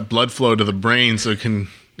opened up blood flow to the brain, so it can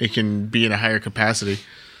be in a higher capacity.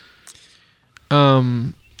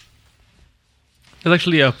 There's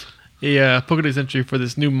actually a Pokedex entry for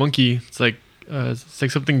this new monkey. It's like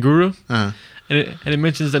something guru, and it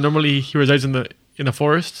mentions that normally he resides in the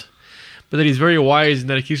forest, but that he's very wise and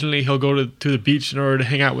that occasionally he'll go to the beach in order to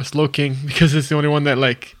hang out with Slowking because it's the only one that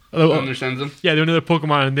like Understands them. yeah, the only other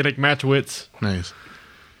Pokemon and they like match wits. Nice.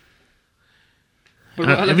 But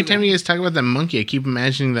I Every like time you guys talk about that monkey, I keep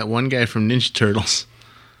imagining that one guy from Ninja Turtles,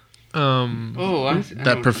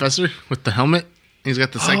 that professor with the helmet. He's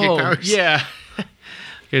got the psychic powers. Yeah,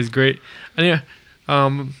 he's great. And yeah,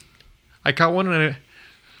 I caught one and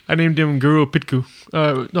I named him Guru Pitku.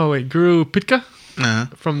 Guru Pitka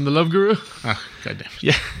from the Love Guru. Oh, goddamn.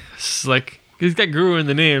 Yeah, it's like he's got Guru in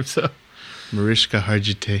the name, so. Mariska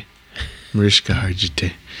Hargitay. Mariska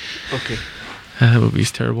Hargitay. Okay. That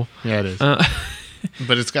movie's terrible. Yeah, it is.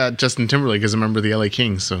 But it's got Justin Timberlake as a member of the LA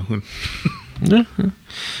Kings, so Yeah.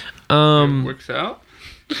 It works out.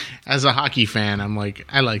 as a hockey fan, I'm like,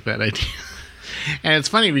 I like that idea. And it's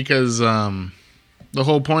funny because the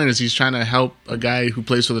whole point is he's trying to help a guy who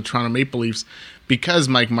plays for the Toronto Maple Leafs because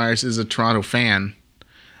Mike Myers is a Toronto fan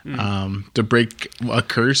to break a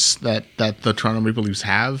curse that the Toronto Maple Leafs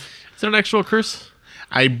have. Is that an actual curse?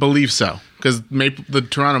 I believe so, because the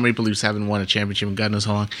Toronto Maple Leafs haven't won a championship in God knows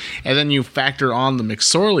how long. And then you factor on the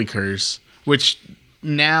McSorley curse, which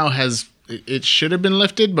now it should have been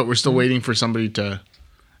lifted, but we're still waiting for somebody to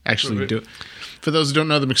actually do it. For those who don't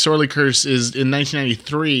know, the McSorley curse is in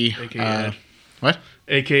 1993. AKA Ed. What?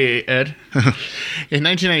 AKA Ed. In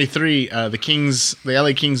 1993, the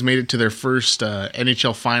LA Kings made it to their first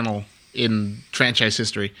NHL final in franchise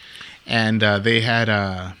history, and they had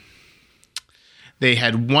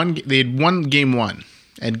won game one,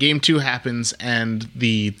 and game two happens, and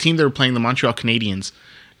the team they were playing, the Montreal Canadiens,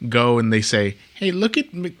 go and they say, "Hey, look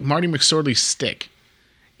at Marty McSorley's stick,"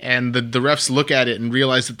 and the refs look at it and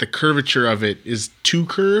realize that the curvature of it is too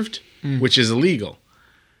curved, which is illegal.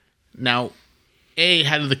 Now,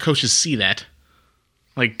 how did the coaches see that?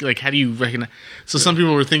 Like how do you recognize? So some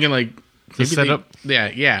people were thinking like The setup.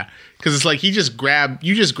 Yeah. Because it's like you just grab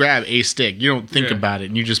a stick. You don't think about it,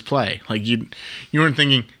 and you just play. Like you weren't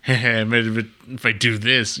thinking, if I do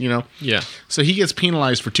this, you know. Yeah. So he gets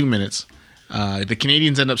penalized for 2 minutes. The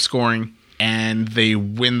Canadians end up scoring, and they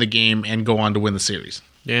win the game and go on to win the series.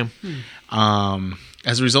 Damn.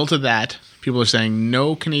 As a result of that, people are saying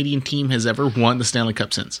no Canadian team has ever won the Stanley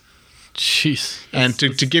Cup since. Jeez. And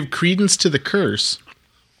to give credence to the curse,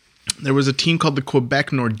 there was a team called the Quebec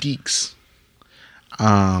Nordiques.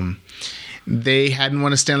 They hadn't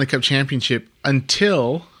won a Stanley Cup championship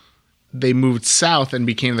until they moved south and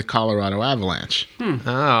became the Colorado Avalanche.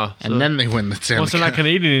 Oh. And then they win the Stanley Once they're Cup. not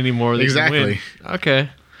Canadian anymore, they can win. Okay.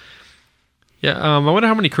 Yeah, I wonder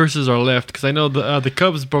how many curses are left, because I know the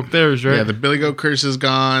Cubs broke theirs, right? Yeah, the Billy Goat curse is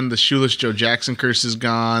gone. The Shoeless Joe Jackson curse is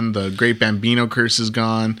gone. The Great Bambino curse is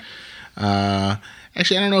gone.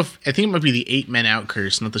 Actually, I don't know I think it might be the 8 men out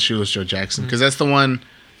curse, not the Shoeless Joe Jackson, because that's the one.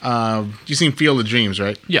 You've seen Field of Dreams,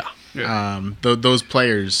 right? Yeah. Those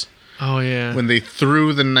players. Oh, yeah. When they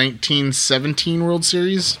threw the 1917 World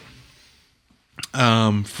Series,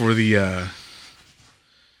 for the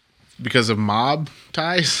because of mob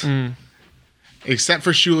ties. Except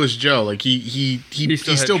for Shoeless Joe, like he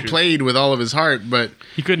still played with all of his heart, but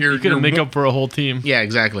he couldn't make up for a whole team. Yeah,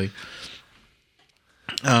 exactly.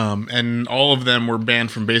 And all of them were banned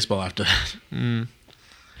from baseball after that. I'm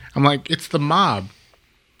like, it's the mob.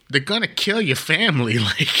 They're gonna kill your family.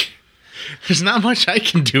 Like, there's not much I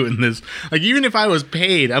can do in this. Like, even if I was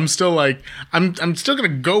paid, I'm still like, I'm still gonna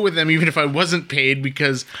go with them, even if I wasn't paid,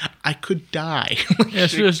 because I could die. Yeah,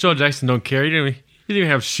 Shoeless Joe Jackson don't care. He didn't even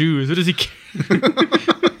have shoes. What does he care?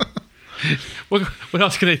 What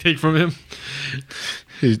else can they take from him?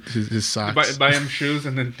 His socks. Buy him shoes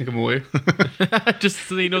and then take them away. Just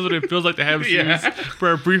so he knows what it feels like to have shoes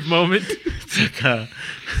for a brief moment.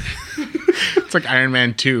 It's like Iron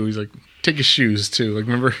Man 2. He's like, take his shoes too. Like,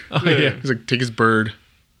 remember? Oh yeah. He's like, take his bird,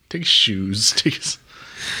 take his shoes, take his.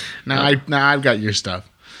 Now I've got your stuff.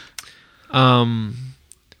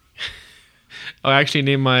 I actually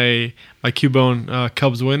named my Cubone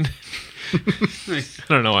Cubs win. Nice.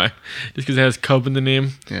 I don't know why. Just because it has Cub in the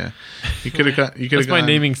name. Yeah, you could have got. That's my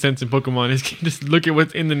naming sense in Pokemon. Is just look at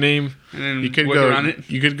what's in the name. And then You could work go. around it.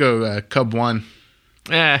 You could go Cub 1.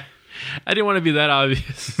 I didn't want to be that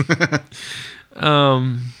obvious.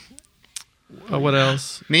 What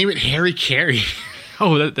else? Name it Harry Carey,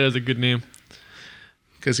 Oh, there's a good name.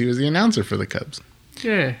 because he was the announcer for the Cubs.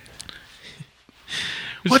 Yeah.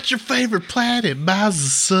 What's your favorite planet? Buys the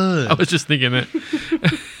sun. I was just thinking that.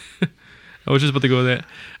 I was just about to go with that.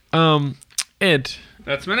 Ed,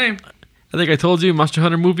 That's my name. I think I told you Monster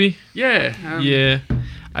Hunter movie. Yeah. Yeah,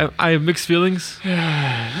 I have mixed feelings.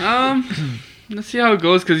 Let's see how it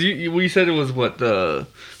goes, because you said it was what, the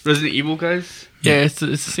Resident Evil guys? Yeah, it's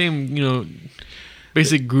the same,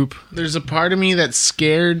 basic group. There's a part of me that's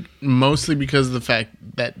scared, mostly because of the fact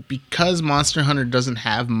that because Monster Hunter doesn't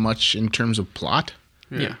have much in terms of plot.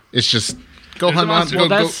 Yeah. It's just go There's a hunt monster. monster. Well,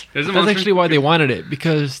 Go. There's a that's monster. actually why they wanted it,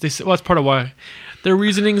 because they said, well, that's part of why. Their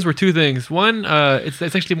reasonings were two things. One, it's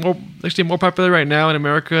actually more popular right now in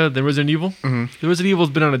America than Resident Evil. Mm-hmm. Resident Evil's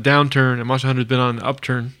been on a downturn, and Monster Hunter's been on an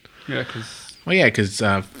upturn. Yeah, because... Well, yeah, because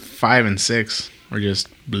 5 and 6 were just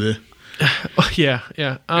bleh. Yeah.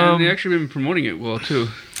 and they actually been promoting it well, too.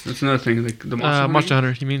 That's another thing. Like the Monster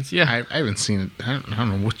Hunter, he means? Yeah. I haven't seen it. I don't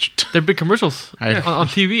know what you're They're big commercials. On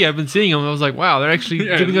TV, I've been seeing them. I was like, wow, they're actually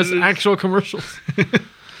giving us actual commercials.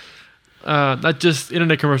 Not just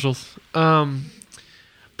internet commercials.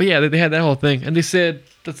 But yeah, they had that whole thing. And they said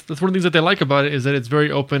that's one of the things that they like about it is that it's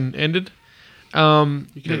very open-ended. You can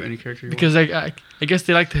have any character you because I guess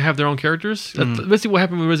they like to have their own characters. That's basically what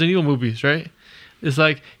happened with Resident Evil movies, right? It's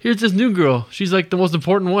like, here's this new girl. She's like the most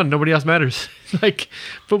important one. Nobody else matters. Like,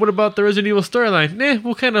 but what about the Resident Evil storyline?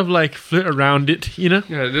 We'll kind of like flit around it, want.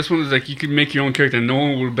 Yeah, this one is like you can make your own character and no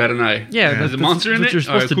one will bat an eye. Yeah, There's a monster in what it? you're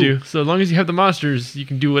supposed to do. So as long as you have the monsters, you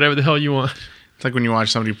can do whatever the hell you want. It's like when you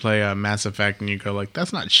watch somebody play Mass Effect and you go like,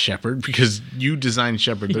 "That's not Shepard," because you designed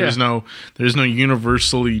Shepard. There's no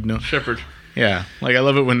universally Shepard. Yeah, like I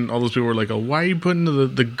love it when all those people were like, "Oh, why are you putting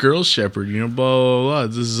the girl Shepard?" Blah blah blah.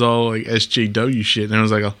 This is all like SJW shit. And I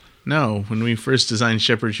was like, "Oh, no." When we first designed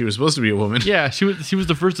Shepard, she was supposed to be a woman. Yeah, she was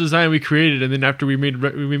the first design we created, and then after we made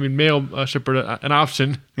male Shepard an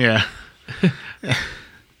option. Yeah.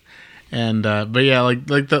 And but yeah, like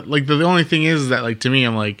the only thing is that like to me,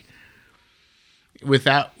 I'm like,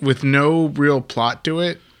 with no real plot to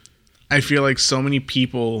it, I feel like so many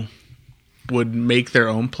people would make their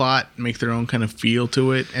own plot, make their own kind of feel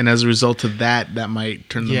to it, and as a result of that might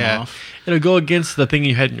turn them off. It'll go against the thing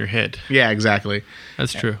you had in your head. Yeah, exactly.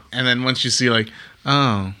 That's true. And then once you see like,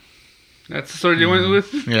 oh, that's the story they went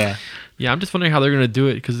with. Yeah. Yeah, I'm just wondering how they're gonna do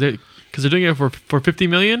it because they're doing it for $50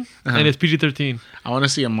 million and it's PG-13. I want to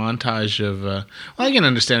see a montage of. Well, I can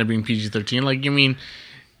understand it being PG-13. Like, you mean,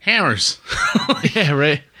 hammers. Yeah,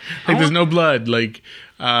 right. Like there's no blood. Like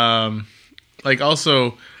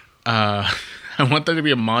also, I want there to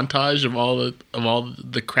be a montage of all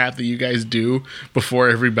the crap that you guys do before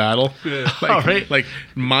every battle. Yeah. Like, Right. like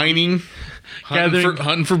mining,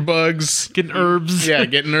 hunting for bugs, Getting herbs. yeah,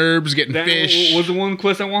 getting herbs, getting That fish. was the one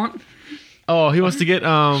quest I want. Oh, he wants to get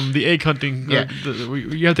the egg hunting. Yeah.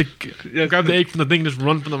 You have to grab the egg from the thing and just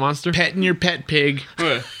run from the monster. Petting your pet pig.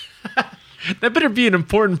 What? That better be an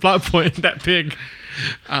important plot point, that pig.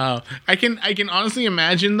 I can honestly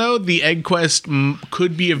imagine though the egg quest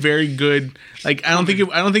could be a very good. Like I don't think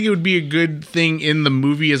it would be a good thing in the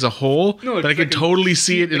movie as a whole. No, but I it's could like totally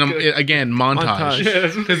see it in again montage. Montage. Yeah,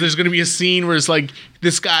 that's what Because there's going to be a scene where it's like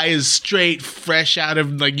this guy is straight fresh out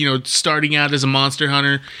of starting out as a monster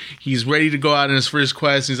hunter. He's ready to go out on his first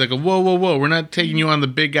quest. He's like, whoa, we're not taking you on the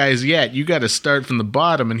big guys yet. You got to start from the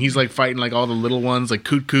bottom. And he's like fighting like all the little ones, like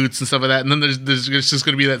coots and stuff like that. And then there's just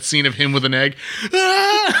going to be that scene of him with an egg,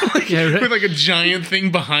 Yeah, right. with like a giant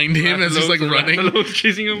thing behind him as he's like running. Rathalos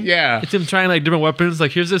chasing him. Yeah. It's him trying like different weapons.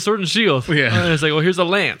 Like here's this sword and shield. Yeah. And it's like, well, here's a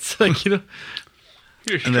lance. Like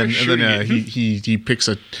And then he picks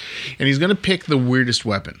and he's gonna pick the weirdest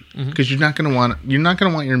weapon because you're not gonna want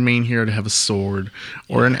your main hero to have a sword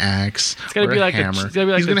or an axe gotta or be a like hammer. it's gotta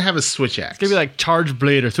be like he's gonna have a switch axe. It's gonna be like charge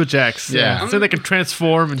blade or switch axe. Yeah. So they can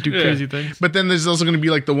transform and do Yeah. crazy things. But then there's also gonna be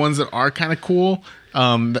like the ones that are kind of cool,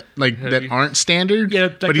 that aren't standard. Yeah,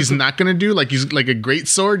 but he's not gonna do like he's like a great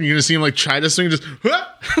sword. And you're gonna see him like try to swing, just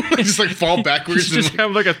just like fall backwards. You just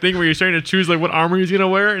have like a thing where you're trying to choose like what armor he's gonna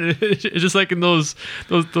wear, and it's just like in those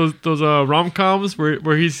rom-coms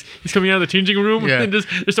where he's coming out of the changing room, Yeah. and just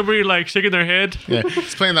there's somebody like shaking their head. Yeah,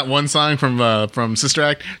 he's playing that one song from Sister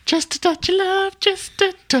Act, just a touch of love, just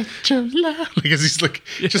a touch of love. Because he's like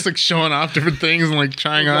just like showing off different things and like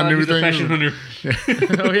trying on new He's a things. fashion hunter.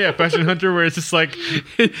 Oh yeah, Fashion Hunter, where it's just like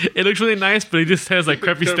it looks really nice, but he just has like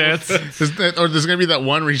crappy stats. There's gonna be that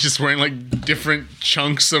one where he's just wearing like different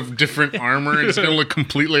chunks of different armor and it's gonna look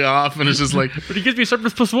completely off, and it's just like, But he gives me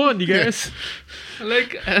sharpness +1, you guys. I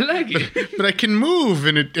like it. but I can move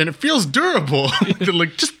and it feels durable. They're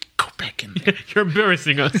like, just go back in there. You're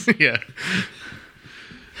embarrassing us. Yeah.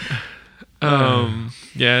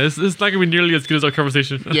 Yeah, it's not gonna be nearly as good as our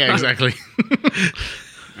conversation. Yeah, exactly.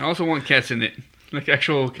 I also want cats in it, like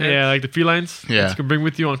actual cats. Yeah, like the felines. Yeah. that you can bring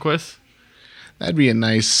with you on quests. That'd be a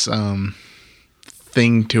nice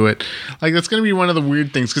thing to it. Like that's gonna be one of the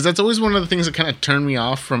weird things, because that's always one of the things that kind of turned me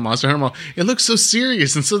off from Monster Hunter. It looks so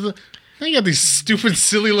serious, and so now you got these stupid,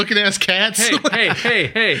 silly looking ass cats.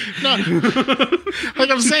 Hey. No.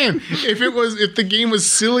 Like I'm saying, if the game was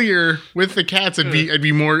sillier with the cats, I'd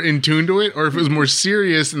be more in tune to it. Or if it was more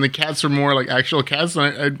serious and the cats were more like actual cats,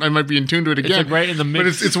 then I might be in tune to it again. like right in the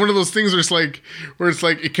mix. But it's one of those things where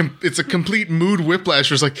it's a complete mood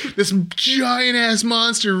whiplash. Where it's like this giant ass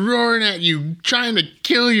monster roaring at you, trying to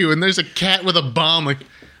kill you, and there's a cat with a bomb. Like,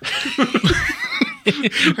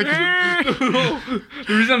 The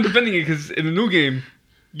reason I'm defending it because in the new game,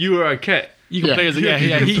 you are a cat. You can play as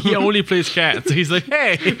he only plays cats. So he's like,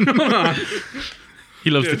 hey. He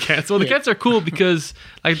loves the cats. Well, the cats are cool because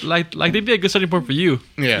like they'd be a good starting point for you.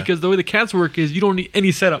 Yeah. Because the way the cats work is you don't need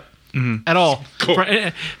any setup at all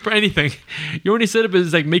for anything. Your only setup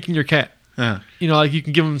is like making your cat. You know, like you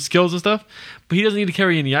can give him skills and stuff, but he doesn't need to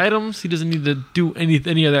carry any items. He doesn't need to do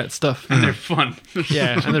any of that stuff. And they're fun.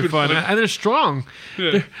 Yeah, and they're fun, and they're strong.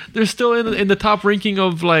 Yeah. They're still in the top ranking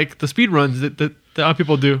of like the speed runs that other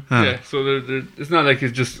people do. Yeah, so they're, it's not like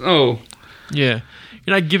it's just Yeah,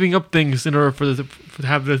 you're not giving up things in order to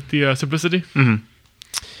have the simplicity.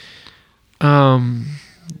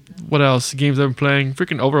 What else? Games I've been playing.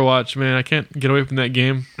 Freaking Overwatch, man! I can't get away from that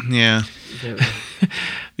game. yeah.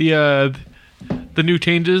 The new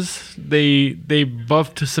changes, they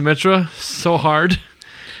buffed Symmetra so hard.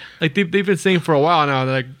 Like they've been saying for a while now.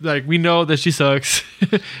 They're like we know that she sucks.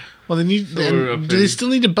 Well, do they still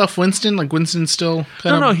need to buff Winston? Like Winston's still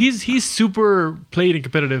No, he's super played and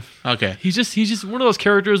competitive. Okay. He's just one of those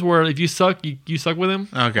characters where if you suck, you suck with him.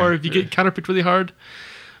 Okay. Or if you get counterpicked really hard.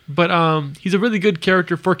 But he's a really good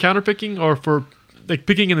character for counterpicking or for like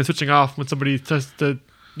picking and then switching off when somebody tries to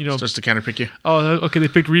Just to counterpick you. oh, okay, they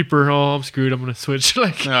picked Reaper. Oh, I'm screwed. I'm gonna switch.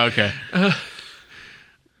 Like, Oh, okay.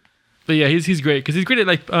 but yeah, he's great because he's great at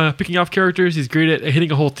like picking off characters. He's great at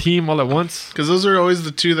hitting a whole team all at once. Because those are always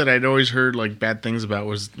the two that I'd always heard like bad things about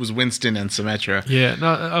was Winston and Symmetra. Yeah,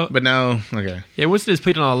 no, But now, okay. yeah, Winston has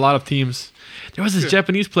played on a lot of teams. There was this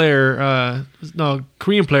Japanese player,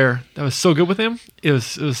 Korean player that was so good with him. It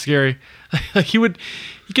was scary. Like he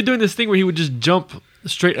kept doing this thing where he would just jump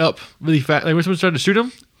straight up really fast. Like when someone tried to shoot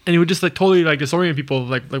him, and he would just like totally like disorient people.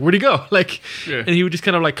 Like where'd he go? Like, Yeah. and he would just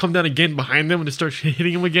kind of like come down again behind them and just start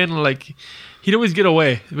hitting him again. And like, he'd always get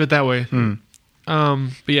away with that way. But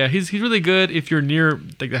yeah, he's really good if you're near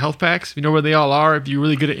like the health packs. If you know where they all are. If you're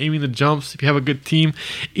really good at aiming the jumps. If you have a good team,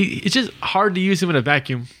 it's just hard to use him in a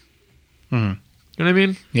vacuum. You know what I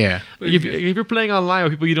mean? Yeah. Like if you're playing online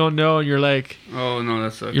with people you don't know and you're like, Oh no,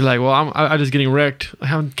 that sucks. you're like, well, I'm just getting wrecked.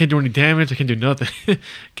 Can't do any damage. I can't do nothing.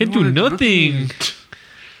 Can't do nothing.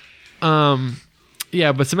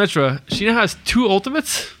 Yeah, but Symmetra, she now has 2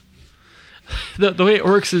 ultimates. The way it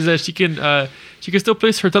works is that she can still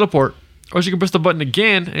place her teleport, or she can press the button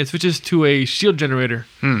again and it switches to a shield generator.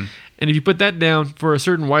 And if you put that down for a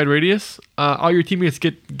certain wide radius, all your teammates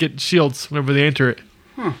get shields whenever they enter it,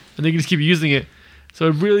 and they can just keep using it. So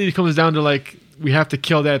it really comes down to like, we have to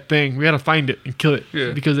kill that thing. We got to find it and kill it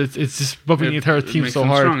because it's just buffing the entire team so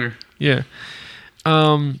hard. Stronger. Yeah.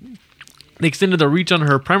 They extended the reach on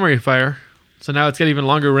her primary fire, so now it's got even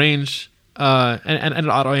longer range and it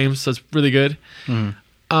auto aims, so it's really good.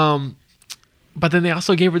 But then they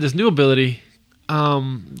also gave her this new ability.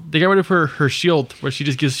 They got rid of her shield, where she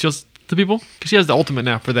just gives shields to people, because she has the ultimate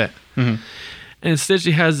now for that. And instead,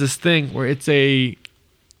 she has this thing where it's a,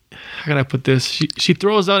 how can I put this? She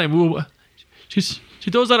throws out a move. She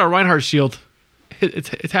throws out a Reinhardt shield.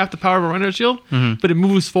 It's half the power of a Reinhardt shield, but it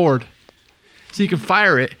moves forward, so you can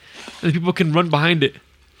fire it, and people can run behind it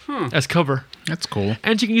as cover. That's cool.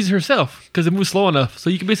 And she can use it herself because it moves slow enough.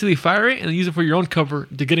 So you can basically fire it and then use it for your own cover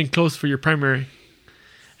to get in close for your primary.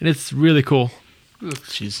 And it's really cool.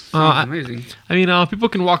 Jeez. Sounds amazing. I mean, people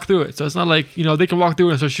can walk through it. So it's not like, they can walk through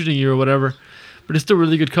it and start shooting you or whatever. But it's still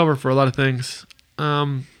really good cover for a lot of things.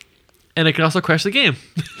 And it can also crash the game.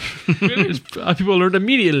 People learned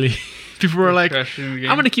immediately. People were like, I'm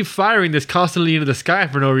going to keep firing this constantly into the sky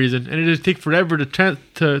for no reason. And it'll take forever to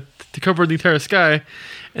cover the entire sky.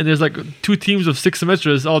 And there's like 2 teams of 6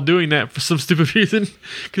 Symmetras all doing that for some stupid reason,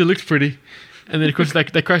 because it looks pretty. And then of course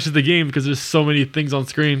that crashes the game because there's so many things on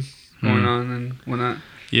screen going on and whatnot.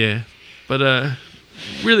 Yeah, but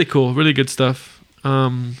really cool, really good stuff.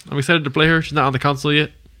 I'm excited to play her. She's not on the console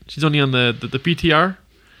yet. She's only on the PTR,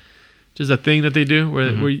 which is a thing that they do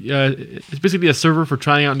where it's basically a server for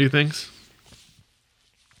trying out new things.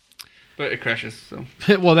 But it crashes, so.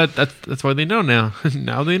 Well, that's why they know now.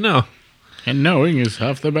 Now they know. And knowing is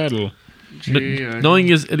half the battle. Knowing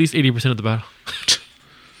is at least 80% of the battle.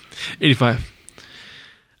 85.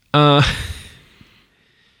 Oh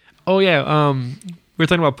yeah. We were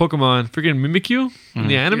talking about Pokemon. Freaking Mimikyu in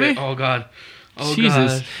the anime. Yeah. Oh god. Oh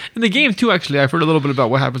Jesus. god. In the game too. Actually, I've heard a little bit about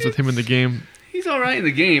what happens with him in the game. He's all right in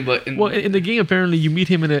the game, but in the game, apparently you meet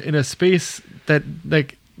him in a space that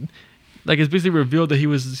like it's basically revealed that he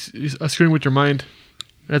was screwing with your mind.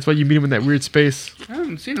 That's why you meet him in that weird space. I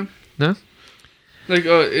haven't seen him. No. Like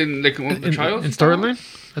in the trials in Storyline.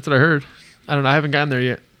 That's what I heard. I don't know. I haven't gotten there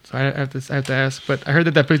yet, so I have to ask. But I heard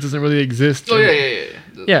that place doesn't really exist. Oh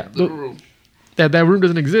yeah. The room. That room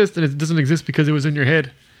doesn't exist, and it doesn't exist because it was in your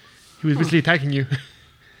head. He was basically attacking you.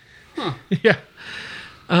 Yeah.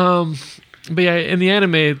 But yeah, in the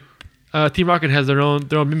anime, Team Rocket has their own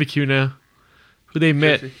Mimikyu now, who they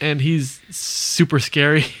met, and he's super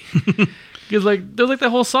scary. Because there's that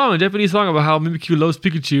whole song, a Japanese song about how Mimikyu loves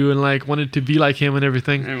Pikachu and wanted to be like him and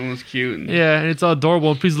everything. Everyone's cute. And it's all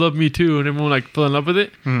adorable. And please love me too, and everyone fell in love with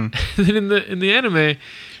it. And then in the anime,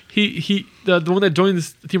 he the one that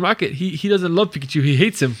joins Team Rocket, he doesn't love Pikachu. He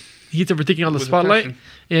hates him. He hates him for taking on the spotlight,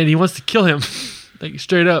 and he wants to kill him,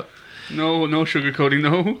 straight up. No sugarcoating,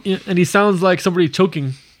 no. Yeah, and he sounds like somebody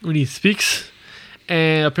choking when he speaks.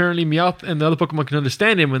 And apparently Meowth and the other Pokemon can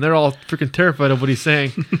understand him, and they're all freaking terrified of what he's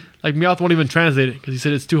saying. Meowth won't even translate it because he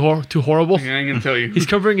said it's too horrible. Yeah, I ain't gonna tell you. He's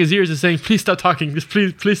covering his ears and saying, "Please stop talking. Just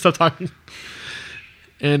please stop talking."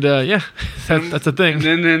 And that's a thing.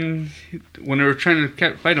 And then when they were trying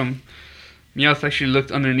to fight him, Meowth actually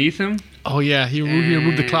looked underneath him. Oh yeah, he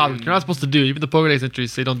removed the cloud. You're not supposed to do. Even the Pokédex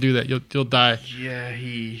entries say don't do that. You'll die. Yeah,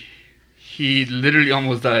 he literally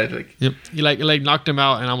almost died. Yep. He knocked him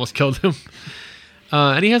out and almost killed him.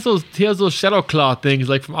 And he has those shadow claw things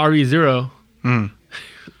from RE0.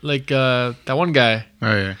 That one guy.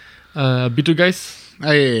 Oh yeah. Beetlegeist.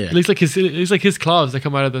 Oh yeah. It looks like his claws that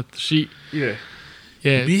come out of the sheet. Yeah.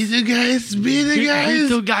 Yeah. Beetlegeist.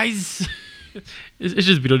 Beetlegeist. It's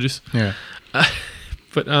just Beetlejuice. Yeah.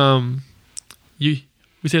 But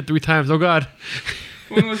we said it 3 times. Oh God.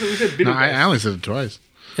 When was it? We said Beetlegeist. No, I only said it twice.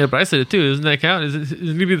 Yeah, but I said it too. Doesn't that count? Is it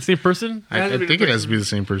going to be the same person? I think it has to be the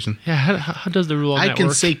same person. Yeah. How does the rule on I that can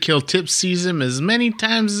work? say kill Tipsy's him as many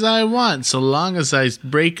times as I want, so long as I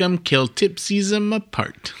break them, kill Tipsy's him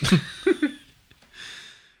apart.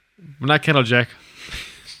 We're not Kettle Jack.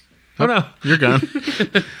 Oh no. You're gone.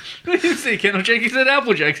 He didn't say Candle Jack. He said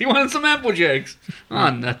Apple Jacks. He wanted some Apple Jacks. Oh,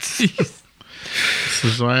 nuts. This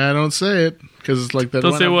is why I don't say it, because it's like that.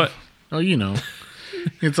 Don't say what? Oh, you know.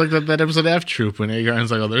 It's like that episode of F Troop when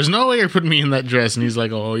Agarn's like, oh, there's no way you're putting me in that dress. And he's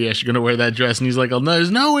like, oh, yes, you're going to wear that dress. And he's like, oh, no, there's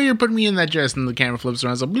no way you're putting me in that dress. And the camera flips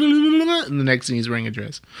around. It's like, blah, blah, blah, blah, and the next thing he's wearing a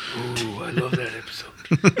dress. Ooh, I love that episode.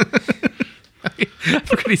 I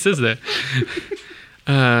forgot he says that.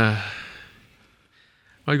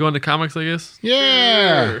 Are you going to comics, I guess?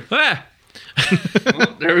 Yeah. Sure. Ah!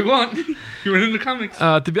 Well, there we go. You went into comics.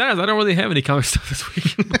 To be honest, I don't really have any comic stuff this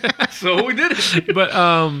week. So we did it. But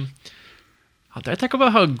did I talk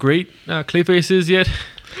about how great Clayface is yet?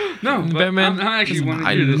 No, but Batman. I actually wanted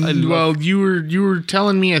I- to hear this. I love- Well, you were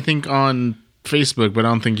telling me, I think, on Facebook, but I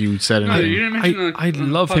don't think you said No, anything. you didn't mention I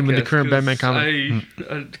love him in the current Batman comic.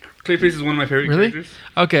 Clayface is one of my favorite Really? characters.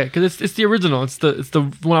 Okay, because it's the original. It's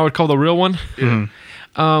the one I would call the real one. Yeah.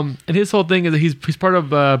 And his whole thing is that he's part of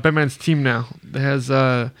Batman's team now. That has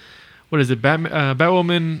what is it?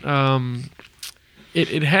 Batwoman.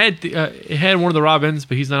 It had one of the Robins,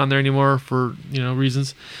 but he's not on there anymore for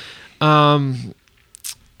reasons.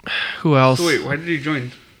 Who else? So wait, why did he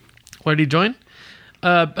join? Why did he join?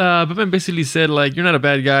 Batman basically said, like, you're not a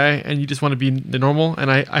bad guy and you just want to be the normal,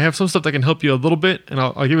 and I have some stuff that can help you a little bit, and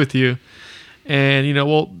I'll give it to you. And I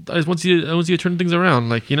just want you to turn things around,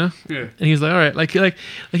 like, Yeah. And he's like, all right, like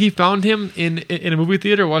he found him in a movie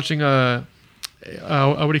theater watching what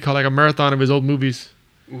do you call it, like a marathon of his old movies,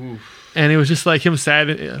 Ooh. and it was just like him sad,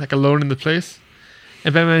 like alone in the place.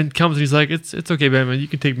 And Batman comes and he's like, it's okay, Batman, you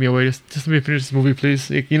can take me away. Just let me finish this movie, please.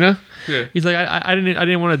 Like, Yeah. He's like, I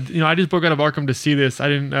didn't want to, I just broke out of Arkham to see this. I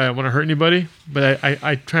didn't want to hurt anybody, but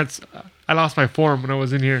I lost my form when I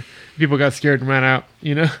was in here. People got scared and ran out,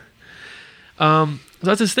 So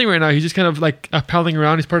that's his thing right now. He's just kind of like palling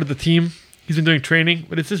around. He's part of the team. He's been doing training,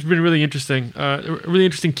 but it's just been really interesting. A really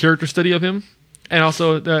interesting character study of him, and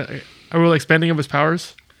also a real expanding of his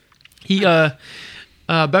powers.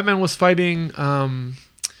 Batman was fighting.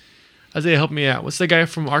 Isaiah, help me out. What's the guy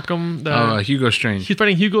from Arkham? Hugo Strange. He's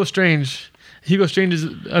fighting Hugo Strange. Hugo Strange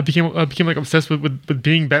became like obsessed with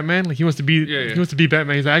being Batman. Like he wants to be he wants to be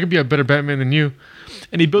Batman. He's like, I could be a better Batman than you.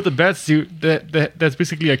 And he built a bat suit that's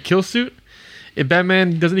basically a kill suit. If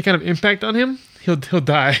Batman does any kind of impact on him, he'll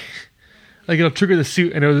die. Like it'll trigger the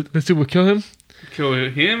suit, and the suit will kill him. Kill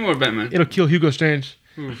him or Batman? It'll kill Hugo Strange.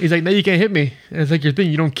 He's like, no, you can't hit me. And it's like your thing,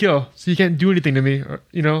 you don't kill, so you can't do anything to me,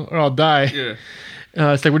 or I'll die. Yeah.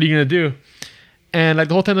 It's like, what are you gonna do? And like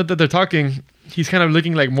the whole time that they're talking, he's kind of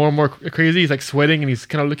looking like more and more crazy. He's like sweating and he's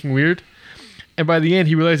kind of looking weird. And by the end,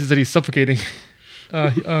 he realizes that he's suffocating.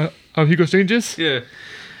 Hugo Strange is. Yeah.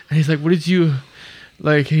 And he's like, "What did you?"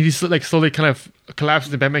 Like he just like slowly kind of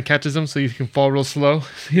collapses. And Batman catches him, so he can fall real slow.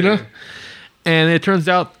 Yeah. And it turns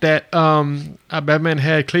out that Batman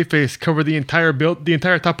had Clayface cover the entire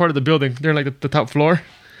top part of the building. They're in like the top floor.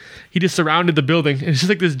 He just surrounded the building, and it's just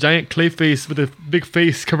like this giant Clayface with a big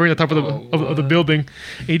face covering the top of the building.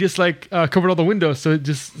 And he just like covered all the windows, so it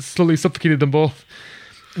just slowly suffocated them both.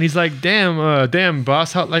 And he's like, "Damn,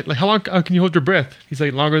 boss, how long can you hold your breath?" He's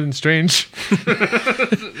like, "Longer than Strange."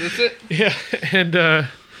 That's it. Yeah, and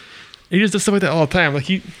he just does stuff like that all the time. Like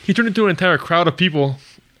he turned into an entire crowd of people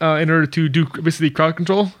in order to do basically crowd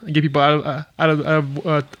control and get people out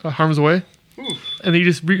of harm's way. Ooh. And he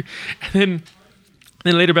just and then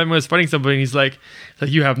later Batman was fighting somebody, and he's like,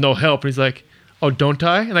 "You have no help." And he's like, "Oh, don't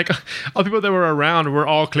I?" And like all the people that were around were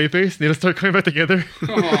all Clayface. They just start coming back together.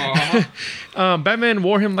 Batman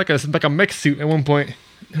wore him like a mech suit at one point.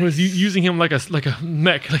 He was using him like a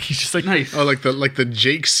mech. Like he's just like Nice. Oh, like the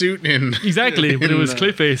Jake suit in exactly, but it was in,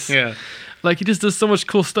 Clayface. Yeah. Like he just does so much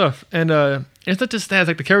cool stuff, and it's not just that, it's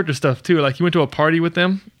like the character stuff too. Like he went to a party with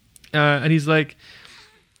them, and he's like,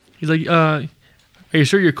 "Are you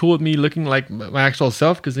sure you're cool with me looking like my actual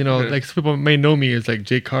self? Because like some people may know me as like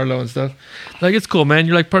Jake Carlo and stuff. Like it's cool, man.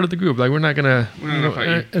 You're like part of the group. Like we're not gonna fight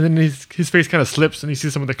you." And then his face kind of slips, and he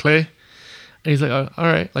sees some of the clay, and he's like, all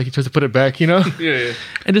right. Like he tries to put it back, Yeah.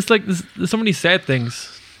 And it's like there's so many sad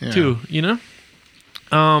things too,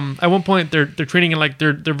 At one point they're training in like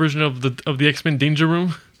their version of the X-Men Danger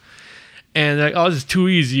Room, and they're like, oh, this is too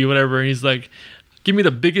easy or whatever. And he's like, give me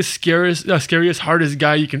the biggest, scariest, hardest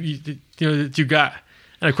guy that you got.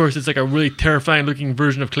 And of course, it's like a really terrifying looking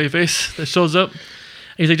version of Clayface that shows up. And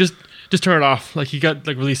he's like, just turn it off. Like he got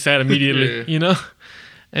like really sad immediately,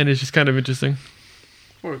 And it's just kind of interesting.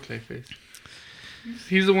 Poor Clayface.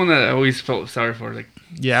 He's the one that I always felt sorry for. Like,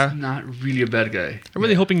 Yeah. not really a bad guy. I'm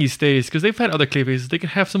really hoping he stays because they've had other Clayfaces. They can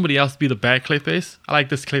have somebody else be the bad Clayface. I like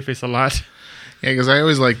this Clayface a lot. Yeah, because I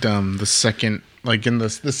always liked the second, like in the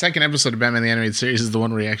second episode of Batman the Animated Series is the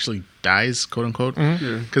one where he actually dies, quote unquote.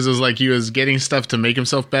 Because it was like he was getting stuff to make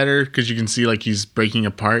himself better, because you can see like he's breaking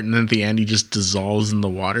apart, and then at the end he just dissolves in the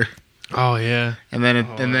water. Oh yeah. And then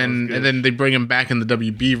and then they bring him back in the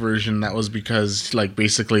WB version. That was because like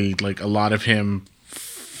basically like a lot of him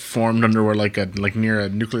formed under near a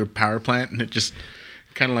nuclear power plant, and it just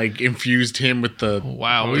kind of like infused him with the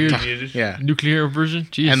Weird. Yeah, Nuclear version.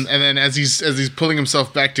 Jeez. and then as he's pulling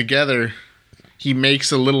himself back together, he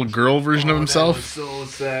makes a little girl version of himself. That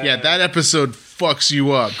was so sad. Yeah, that episode fucks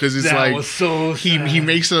you up because it's That like was so sad. he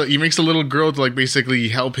makes a little girl to like basically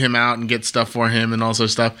help him out and get stuff for him and all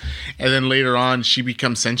sorts of stuff, and then later on she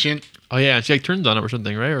becomes sentient. Oh yeah, she like turns on him or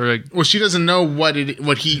something, right? Or like, Well, she doesn't know what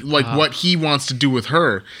he wants to do with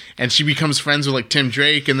her, and she becomes friends with like Tim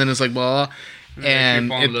Drake, and then it's like blah, and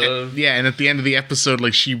fall in love. and at the end of the episode,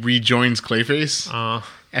 like she rejoins Clayface,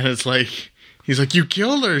 and it's like he's like, you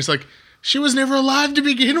killed her. It's like she was never alive to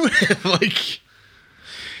begin with, like,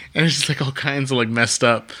 and it's just like all kinds of like messed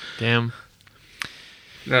up. damn.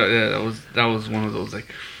 That was one of those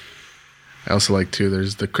like. I also like too.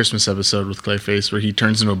 There's the Christmas episode with Clayface where he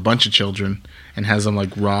turns into a bunch of children and has them like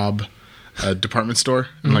rob a department store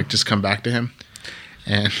and like just come back to him.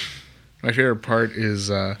 And my favorite part is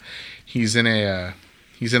he's in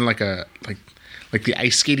like the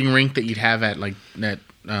ice skating rink that you'd have at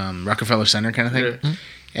Rockefeller Center kind of thing. Yeah.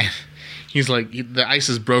 And he's like the ice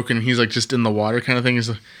is broken. He's like just in the water kind of thing.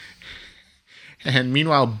 And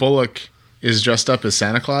meanwhile, Bullock is dressed up as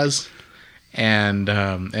Santa Claus. And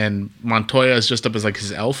Montoya is dressed up as like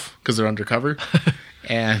his elf because they're undercover,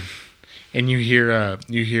 and you hear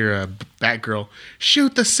Batgirl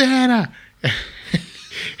shoot the Santa,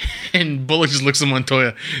 and Bullock just looks at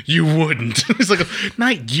Montoya. You wouldn't. He's like,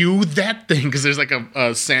 not you, that thing, because there's like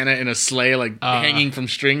a Santa in a sleigh like hanging from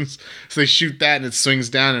strings. So they shoot that and it swings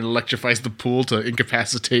down and electrifies the pool to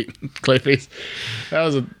incapacitate Clayface.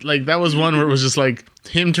 That was one where it was just like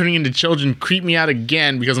him turning into children creeped me out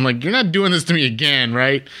again because I'm like, you're not doing this to me again,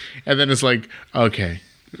 right? And then it's like, okay,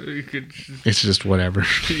 it's just whatever.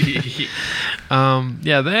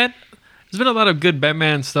 Yeah, there's been a lot of good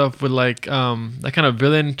Batman stuff with like that kind of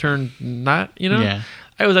villain turned not, Yeah.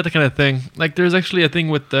 I always like that kind of thing. Like there's actually a thing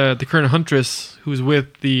with the current Huntress who's with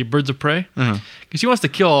the Birds of Prey, because she wants to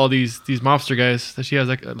kill all these mobster guys that she has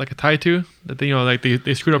like a tie to, that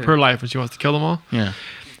they screwed up her life and she wants to kill them all. Yeah.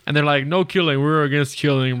 And they're like, no killing, we're against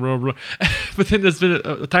killing, blah, blah. But then there's been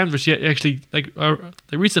times where she actually, like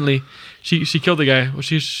recently, she killed a guy. Well,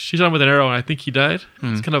 she shot him with an arrow, and I think he died.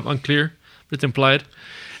 It's kind of unclear, but it's implied.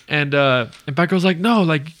 And Batgirl's like, no,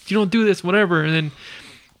 like, you don't do this, whatever. And then,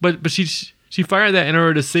 but she fired that in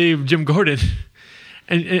order to save Jim Gordon.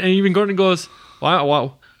 And even Gordon goes, wow.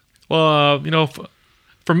 Well,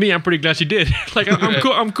 for me, I'm pretty glad she did. Like,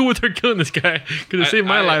 I'm cool with her killing this guy because it saved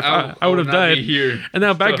my life. I would have died. Here. And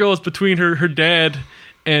now Batgirl is between her dad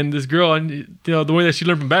and this girl, and the way that she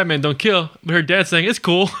learned from Batman, don't kill. But her dad's saying it's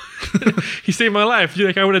cool. He saved my life.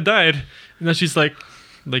 Like I would have died. And now she's like,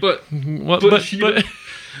 But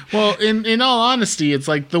Well, in all honesty, it's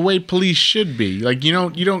like the way police should be. Like you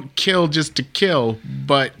don't kill just to kill,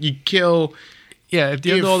 but you kill. Yeah, if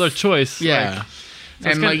you have no other choice. Yeah,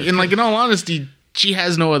 in all honesty, she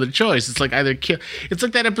has no other choice. It's like either kill. It's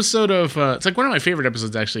like that episode of. It's like one of my favorite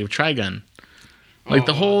episodes actually of Trigun. Like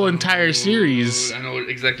the whole entire series. I know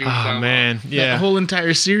exactly what you're talking man, about. yeah. The whole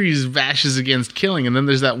entire series vashes against killing, and then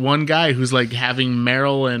there's that one guy who's like having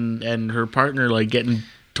Meryl and her partner like getting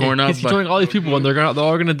torn up. He's killing all these people, and they're all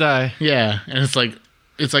gonna die. Yeah, and it's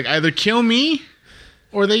like either kill me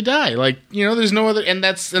or they die. Like there's no other, and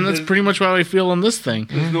that's pretty much how I feel on this thing.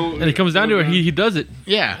 And it comes down to it, he does it.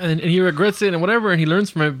 Yeah, and he regrets it and whatever, and he learns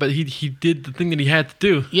from it. But he did the thing that he had to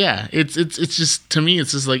do. yeah. It's just, to me,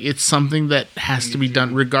 it's just like it's something that has to be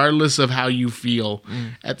done regardless of how you feel.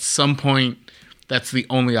 At some point, that's the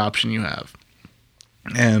only option you have,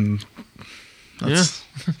 and that's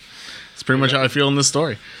it's pretty much how I feel in this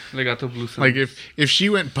story. Legato Blue Sun. Like if she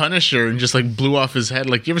went Punisher and just like blew off his head,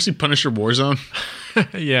 like you ever see Punisher Warzone?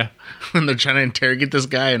 Yeah. When they're trying to interrogate this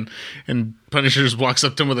guy and Punisher just walks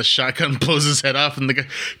up to him with a shotgun, blows his head off, and the guy,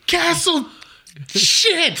 Castle,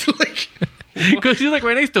 shit, like because he's like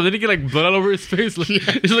right next to him. Then he get like blood all over his face. Like,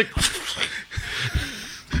 he's like,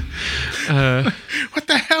 what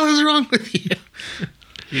the hell is wrong with you?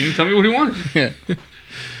 He didn't tell me what he wanted.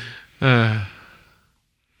 Yeah.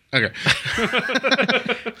 Okay.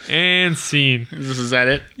 And scene. Is that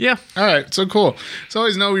it? Yeah. All right. So cool. So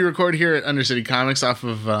always know we record here at Undercity Comics off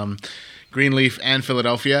of Greenleaf and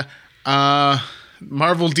Philadelphia.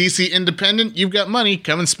 Marvel, DC, Independent. You've got money.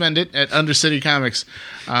 Come and spend it at Undercity Comics.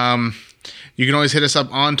 You You can always hit us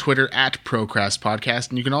up on Twitter at procrast-podcast,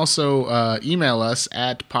 and you can also email us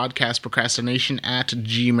at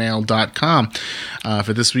podcastprocrastination@gmail.com.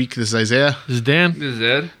 For this week, this is Isaiah. This is Dan. This is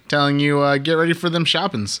Ed. Telling you, get ready for them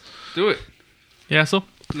shoppings. Do it. Yeah, so.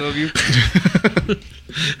 Love you.